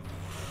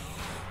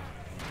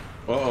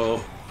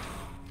 Uh-oh.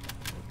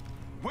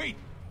 Wait!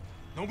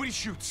 Nobody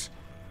shoots.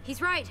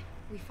 He's right.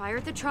 We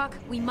fired the truck,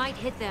 we might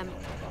hit them.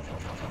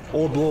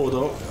 Or blow it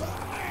up.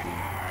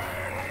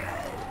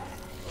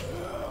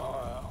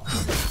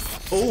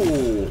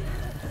 Oh!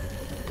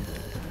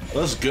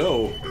 Let's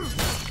go.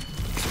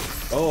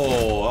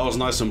 Oh, that was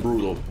nice and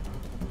brutal.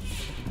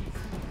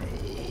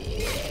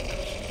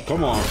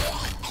 Come on.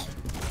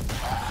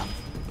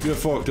 Get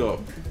fucked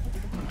up.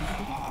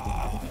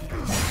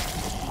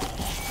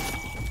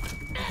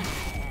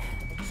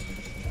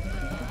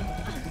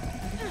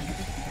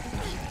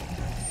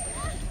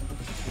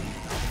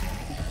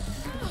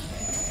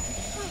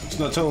 It's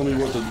not telling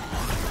me what to...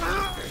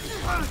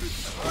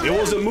 It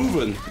wasn't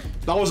moving.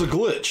 That was a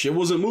glitch. It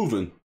wasn't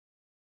moving.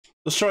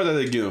 Let's try that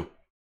again.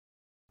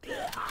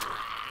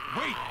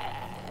 Wait!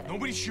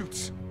 Nobody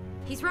shoots.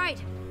 He's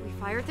right. We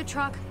fire at the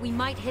truck, we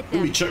might hit Let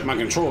them. me check my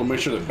control and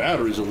make sure the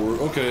batteries will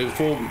work. Okay,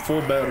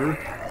 full battery.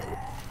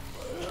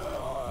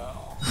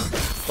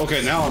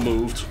 Okay, now I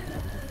moved.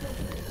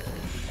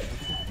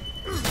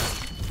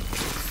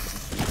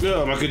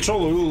 Yeah, my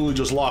controller literally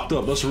just locked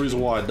up. That's the reason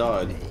why I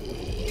died.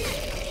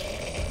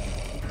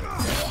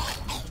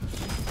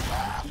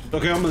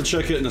 Okay, I'm gonna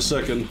check it in a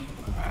second.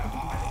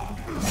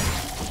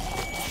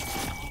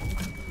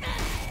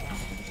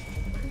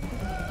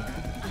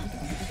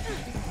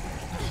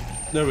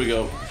 There we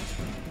go.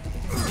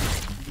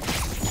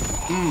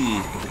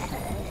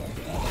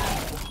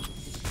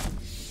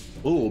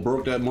 Oh,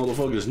 broke that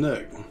motherfucker's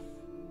neck.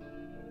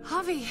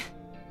 Javi,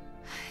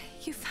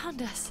 you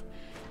found us.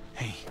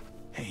 Hey,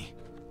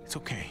 it's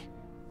okay.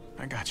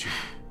 I got you.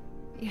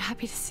 You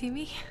happy to see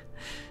me?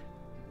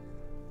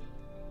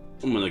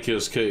 I'm gonna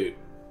kiss Kate.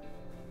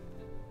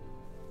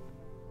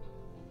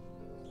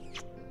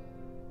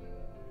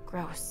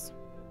 Gross.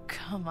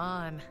 Come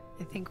on,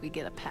 I think we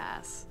get a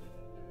pass.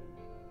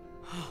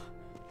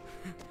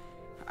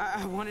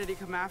 I wanted to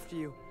come after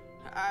you.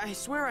 I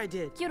swear I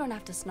did. You don't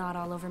have to snot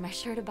all over my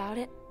shirt about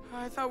it.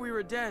 I thought we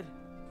were dead.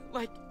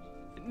 Like,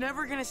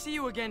 never gonna see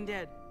you again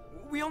dead.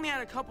 We only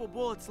had a couple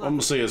bullets left. I'm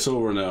gonna say it's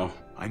over now.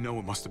 I know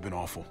it must have been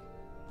awful,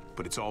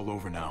 but it's all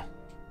over now.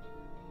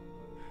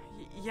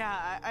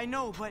 Yeah, I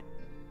know, but...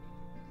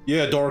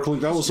 Yeah,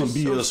 Darklink, that was some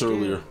BS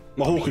earlier.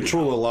 My whole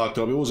controller locked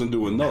up. It wasn't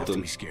doing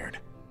nothing. Be scared.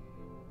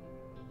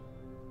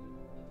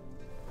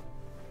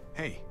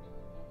 Hey,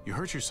 you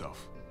hurt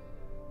yourself.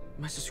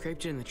 Must have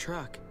scraped it in the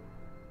truck.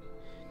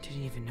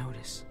 Didn't even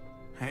notice.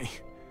 Hey,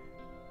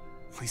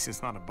 at least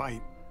it's not a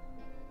bite.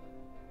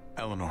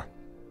 Eleanor,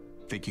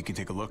 think you can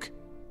take a look?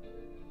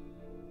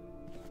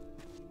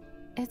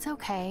 It's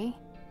okay.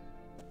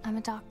 I'm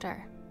a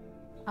doctor.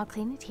 I'll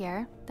clean it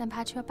here, then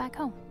patch you up back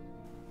home.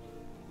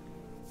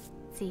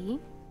 See?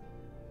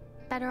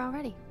 Better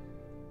already.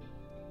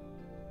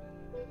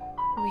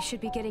 We should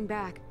be getting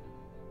back.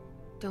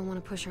 Don't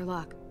want to push our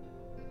luck.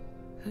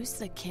 Who's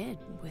the kid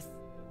with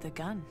the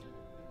gun?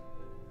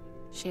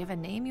 She have a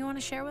name you want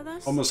to share with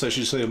us? I'm gonna say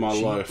she saved my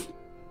life.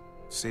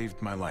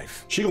 Saved my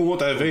life. She gonna want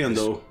that van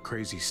though.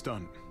 Crazy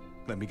stunt.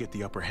 Let me get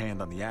the upper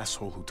hand on the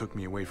asshole who took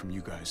me away from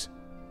you guys.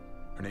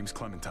 Her name's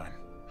Clementine.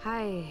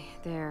 Hi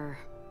there.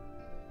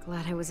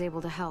 Glad I was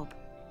able to help.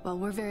 Well,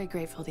 we're very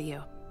grateful to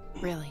you.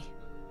 Really.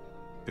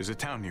 There's a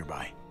town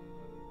nearby.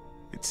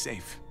 It's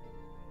safe.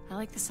 I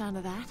like the sound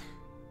of that.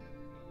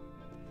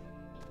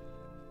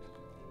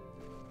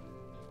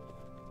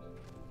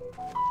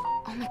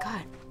 Oh my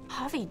god.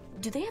 Javi,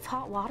 do they have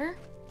hot water?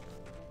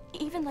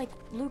 Even like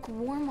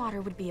lukewarm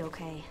water would be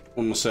okay.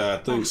 I'm gonna say I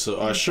think so.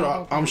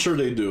 I'm sure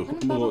they do.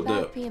 Wouldn't I'm gonna go bubble with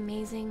bath that. be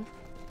amazing?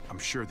 I'm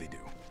sure they do.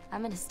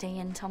 I'm gonna stay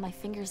in until my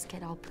fingers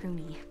get all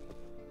pruny.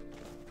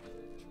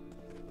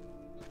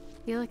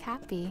 You look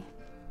happy.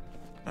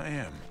 I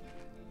am.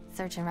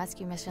 Search and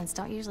rescue missions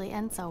don't usually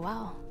end so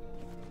well.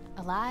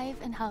 Alive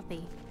and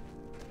healthy.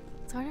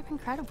 Sort of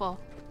incredible.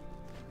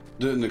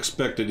 Didn't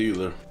expect it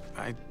either.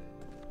 I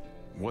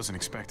wasn't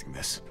expecting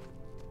this.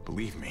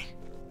 Believe me.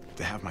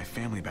 To have my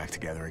family back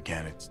together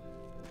again, it's...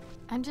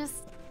 I'm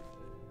just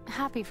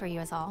happy for you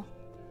is all.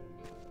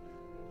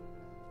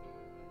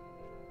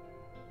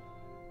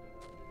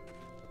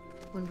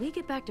 When we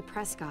get back to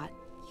Prescott,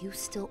 you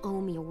still owe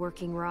me a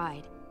working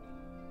ride.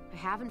 I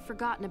haven't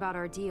forgotten about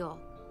our deal.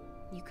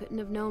 You couldn't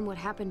have known what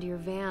happened to your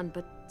van,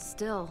 but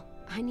still,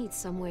 I need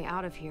some way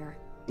out of here.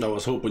 I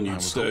was hoping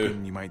you'd stay.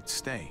 Hoping you might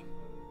stay.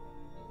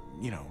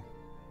 You know,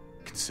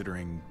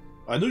 considering...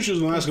 I knew she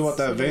was gonna ask about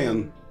that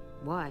van.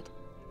 What?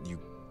 You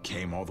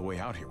came all the way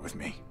out here with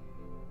me.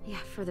 Yeah,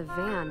 for the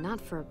van, not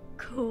for...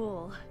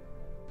 Cool.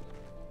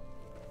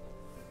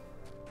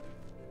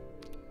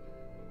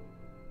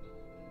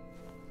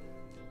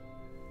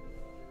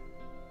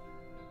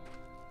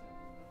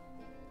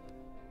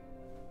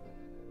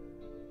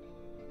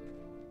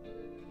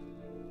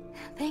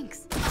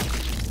 Thanks.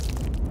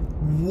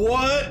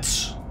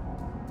 What?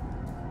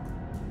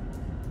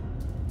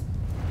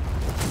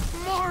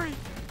 Mari!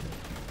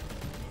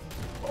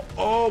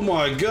 Oh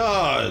my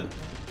god!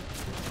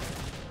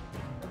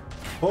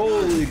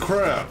 Holy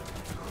crap!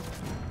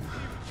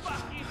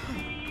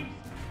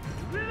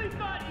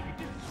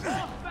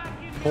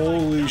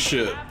 Holy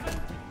shit.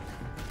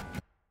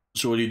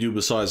 So what do you do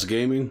besides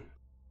gaming?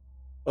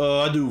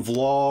 I do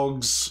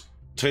vlogs,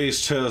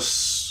 taste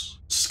tests,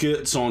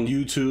 skits on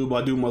YouTube.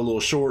 I do my little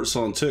shorts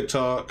on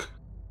TikTok.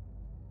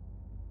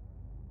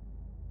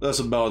 That's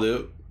about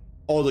it.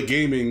 All the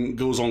gaming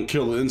goes on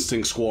Killer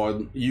Instinct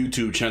Squad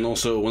YouTube channel,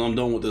 so when I'm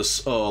done with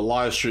this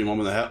live stream, I'm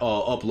gonna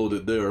upload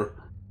it there.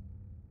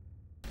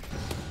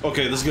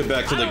 Okay, let's get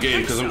back to the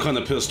game because I'm kind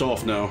of pissed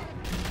off now.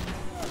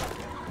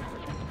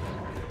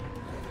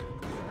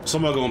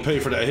 Somebody gonna pay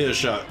for that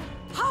headshot.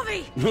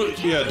 Javi!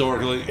 Yeah,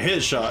 Darkling,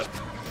 headshot.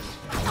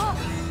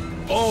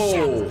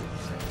 Oh!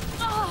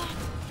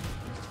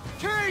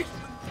 Kate!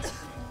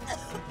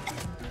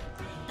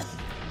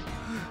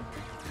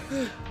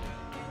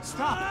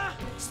 Stop!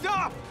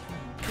 Stop!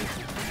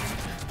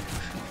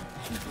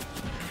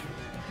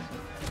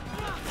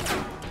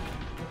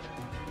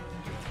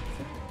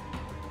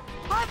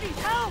 Javi,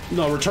 help!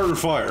 No, return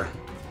fire.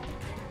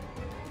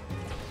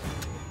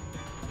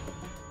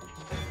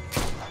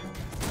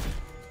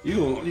 You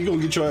gonna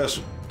get your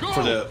ass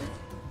for that.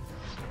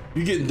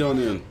 You getting done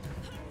in.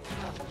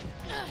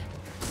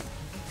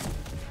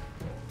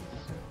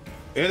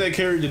 And they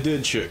carried the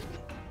dead chick.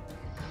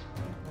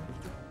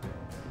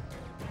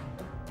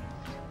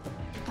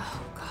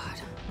 Oh,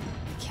 God.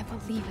 I can't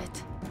believe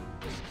it.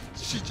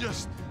 She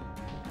just...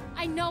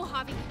 I know,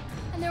 Javi,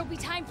 and there will be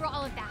time for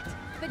all of that,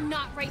 but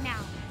not right now.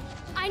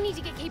 I need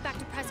to get Kate back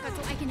to Prescott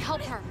so I can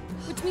help her,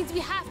 which means we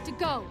have to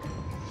go.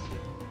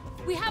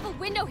 We have a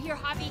window here,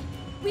 Javi.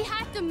 We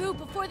have to move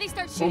before they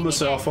start shooting. I'm gonna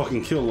say I'll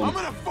fucking kill him. I'm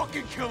gonna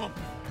fucking kill him.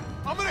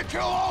 I'm gonna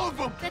kill all of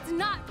them. That's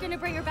not gonna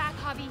bring her back,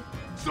 Javi.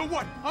 So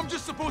what? I'm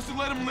just supposed to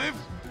let him live?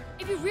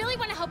 If you really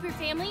want to help your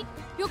family,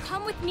 you'll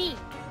come with me.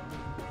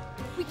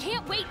 We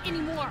can't wait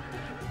anymore.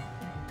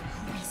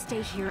 We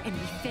stay here and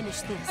we finish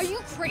this. Are you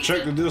crazy?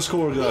 Check the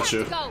Discord, gotcha.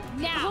 We have to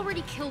go now. I've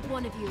already killed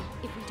one of you.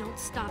 If we don't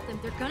stop them,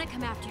 they're gonna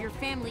come after your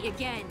family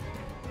again.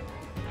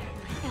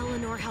 Let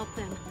Eleanor help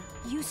them.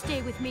 You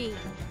stay with me.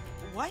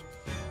 What?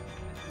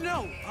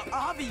 No,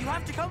 Javi, you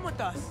have to come with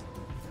us.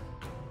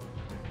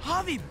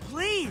 Javi,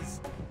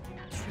 please.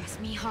 Trust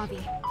me,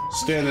 Javi.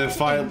 Standing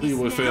violently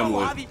with family. No,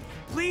 Javi,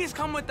 please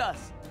come with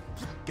us.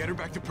 Get her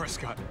back to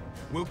Prescott.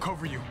 We'll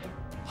cover you.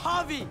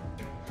 Javi!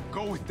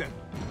 Go with them.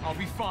 I'll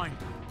be fine.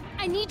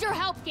 I need your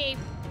help, Gabe.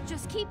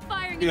 Just keep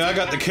firing. Yeah, I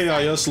got the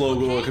KIS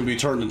logo that can be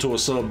turned into a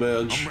sub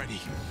badge. I'm ready.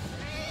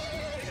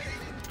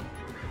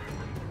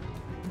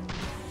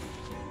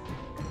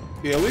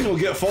 Yeah, we ain't gonna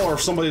get far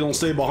if somebody don't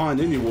stay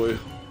behind anyway.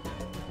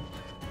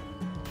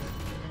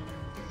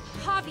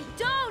 Javi,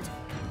 don't!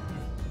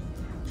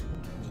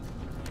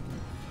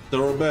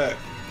 Throw it back.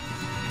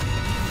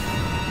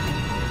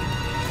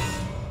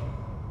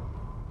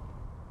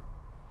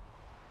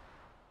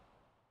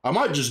 I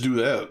might just do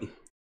that.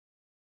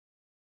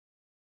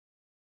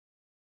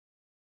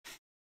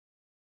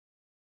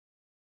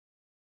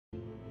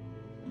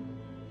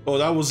 Oh,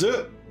 that was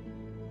it?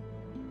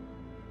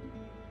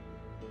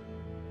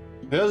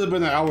 Has it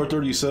been an hour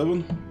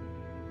 37?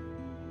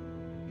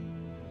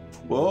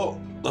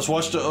 Well, let's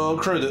watch the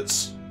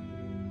credits.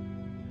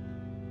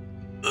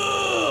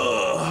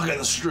 I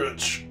gotta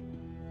stretch.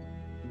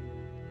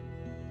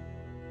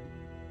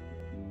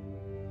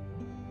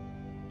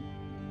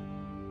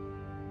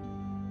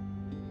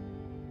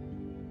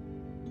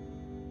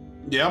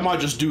 Yeah, I might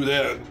just do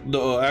that.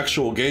 The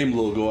actual game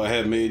logo I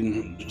had made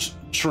and just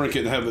shrink it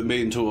and have it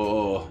made into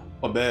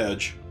a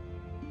badge.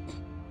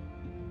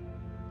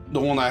 The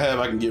one I have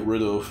I can get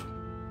rid of.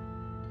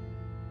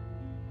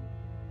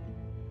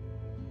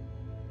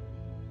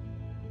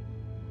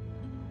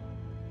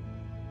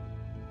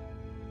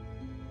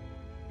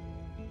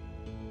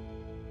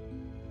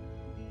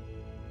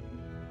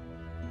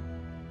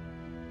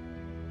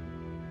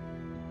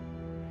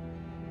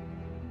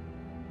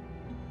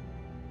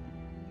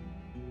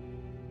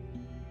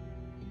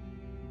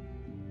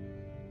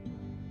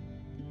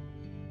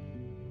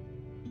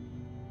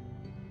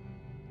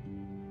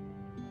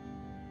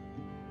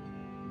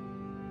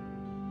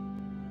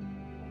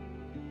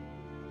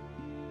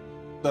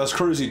 That's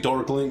crazy,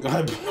 Darkling.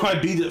 I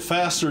beat it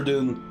faster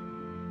than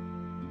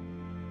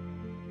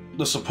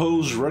the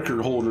supposed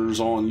record holders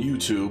on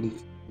YouTube.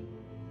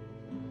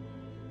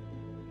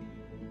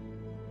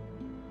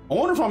 I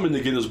wonder if I'm in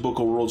the Guinness Book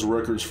of World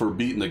Records for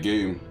beating the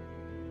game.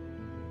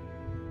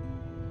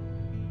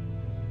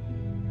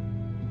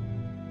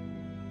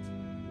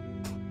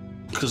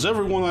 Because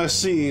everyone I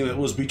seen, it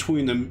was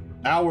between an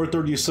hour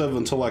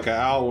 37 to like an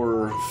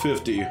hour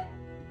 50.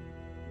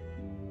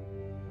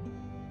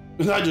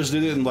 And I just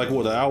did it in like,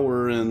 what, an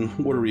hour and,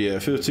 what are we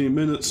at, 15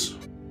 minutes?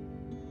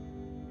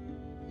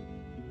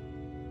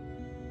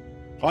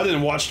 I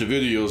didn't watch the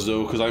videos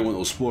though, because I went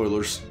with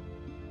spoilers.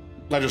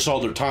 I just saw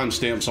their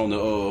timestamps on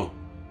the,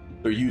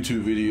 their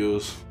YouTube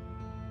videos.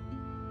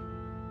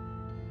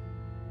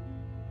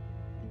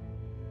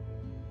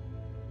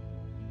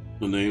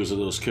 The names of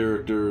those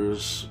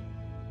characters.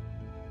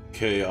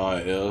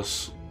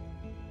 KIS.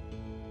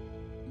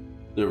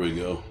 There we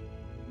go.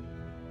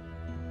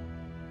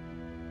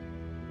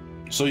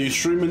 So you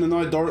streaming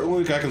tonight,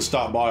 Darklink? I can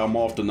stop by. I'm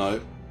off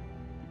tonight.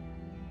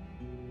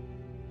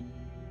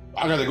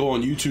 I gotta go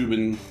on YouTube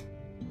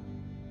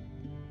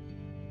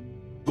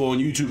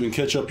and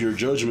catch up your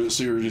Judgment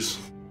series.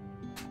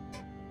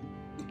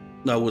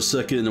 I was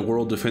second in the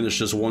world to finish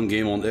just one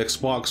game on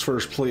Xbox.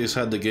 First place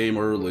had the game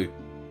early.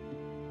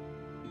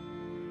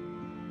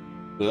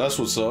 So that's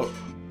what's up.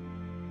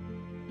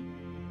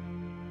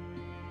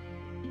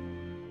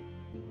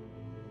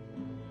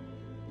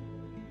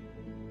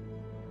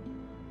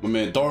 My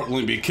man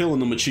Darkling be killing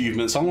them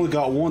achievements. I only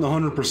got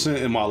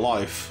 100% in my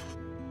life.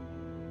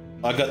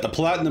 I got the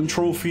Platinum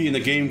Trophy in a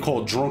game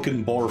called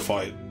Drunken Bar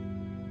Fight.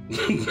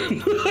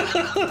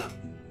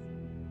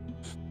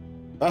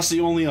 That's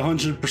the only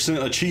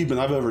 100% achievement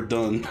I've ever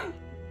done.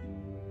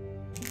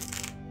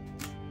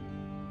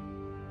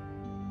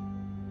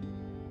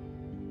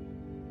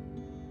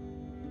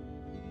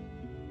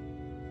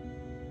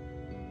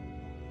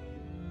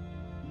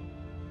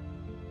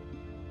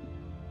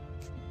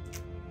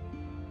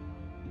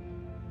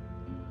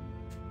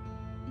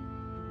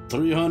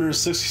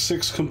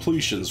 $366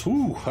 completions.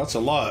 Whew, that's a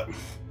lot.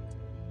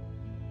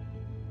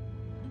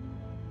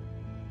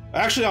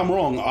 Actually, I'm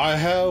wrong. I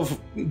have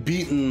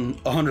beaten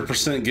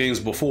 100% games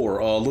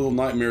before. Little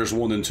Nightmares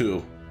 1 and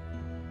 2.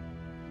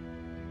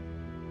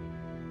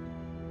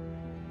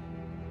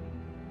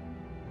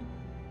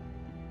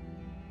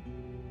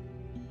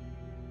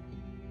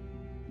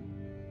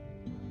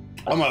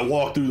 I might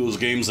walk through those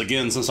games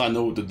again since I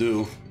know what to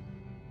do.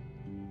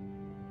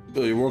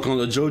 Oh, you working on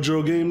the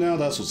JoJo game now?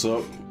 That's what's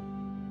up.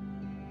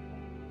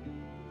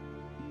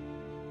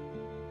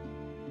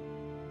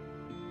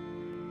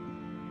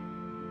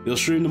 You'll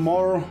stream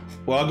tomorrow?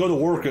 Well, I go to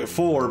work at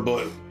 4,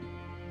 but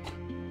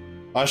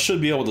I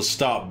should be able to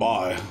stop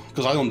by,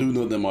 because I don't do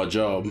nothing in my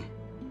job.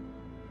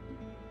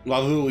 I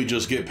literally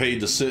just get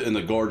paid to sit in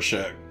the guard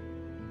shack.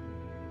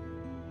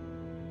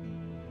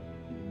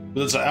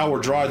 But it's an hour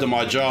drive to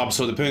my job,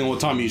 so depending on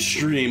what time you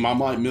stream, I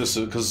might miss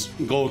it, because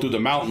going through the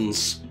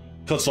mountains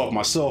cuts off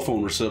my cell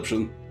phone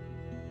reception.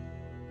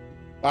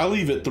 I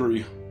leave at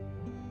 3.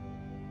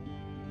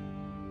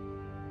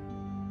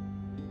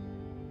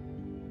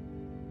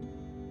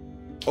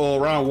 Oh,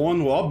 around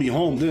 1? Well, I'll be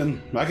home then.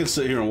 I can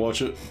sit here and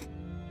watch it.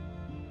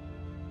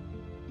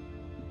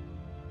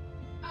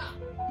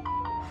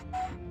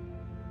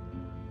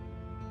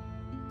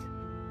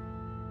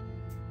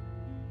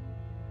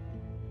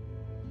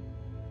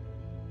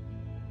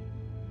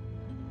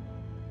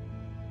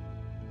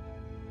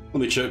 Let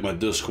me check my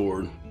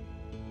Discord.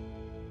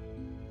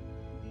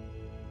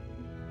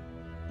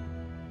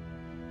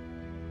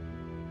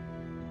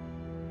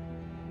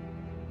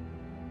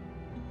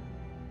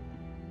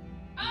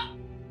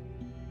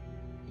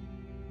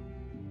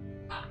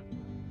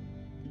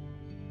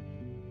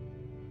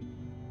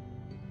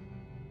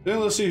 Yeah,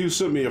 let's see who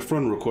sent me a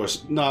friend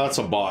request. Nah, that's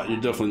a bot.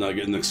 You're definitely not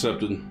getting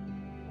accepted.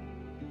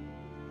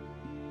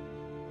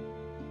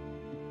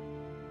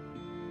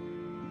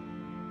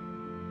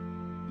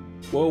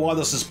 Well, while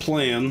this is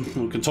playing,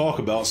 we can talk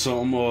about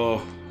some,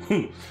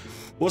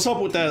 what's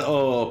up with that,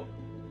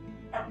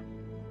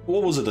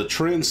 what was it, the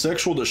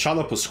transsexual that shot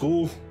up a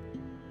school?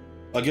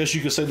 I guess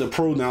you could say the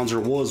pronouns are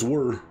was,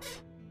 were.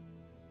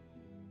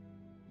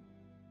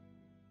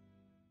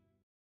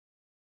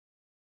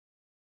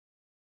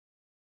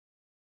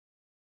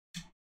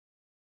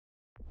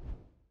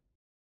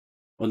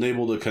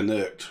 Unable to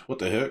connect. What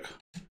the heck?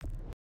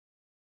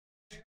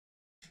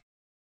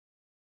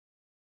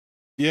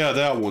 Yeah,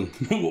 that one.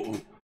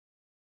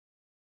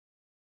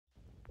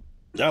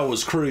 That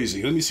was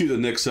crazy. Let me see what the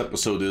next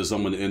episode is.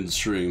 I'm going to end the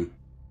stream.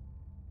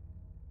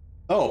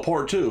 Oh,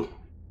 part 2.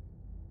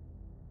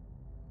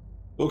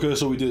 Okay,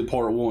 so we did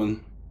part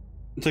 1.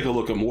 Take a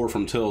look at more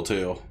from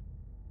Telltale.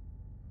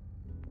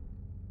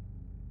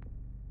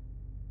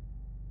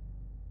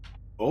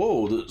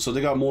 Oh, so they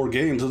got more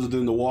games other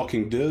than The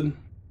Walking Dead?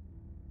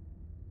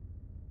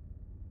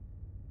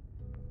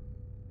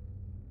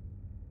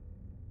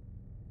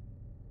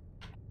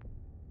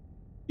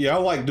 Yeah, I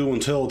like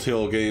doing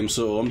Telltale games,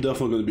 so I'm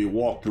definitely going to be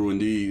walkthroughing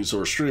these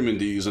or streaming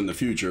these in the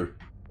future.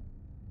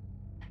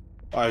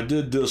 I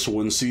did this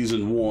one,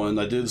 Season 1.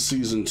 I did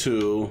Season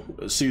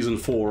 2, Season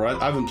 4.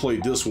 I haven't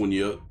played this one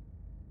yet.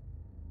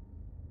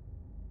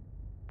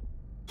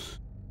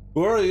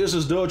 Alright, this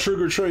is Doug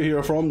Trigger Trey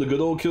here from the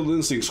Good Old Kill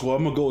Instinct Squad.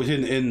 I'm going to go ahead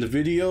and end the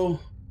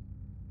video.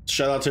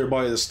 Shout out to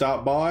everybody that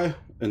stopped by,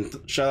 and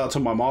shout out to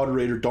my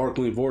moderator,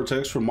 Darkling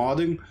Vortex, for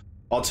modding.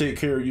 I'll take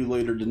care of you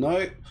later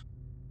tonight.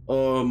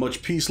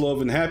 Much peace,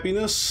 love, and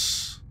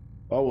happiness.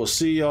 I will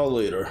see y'all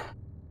later.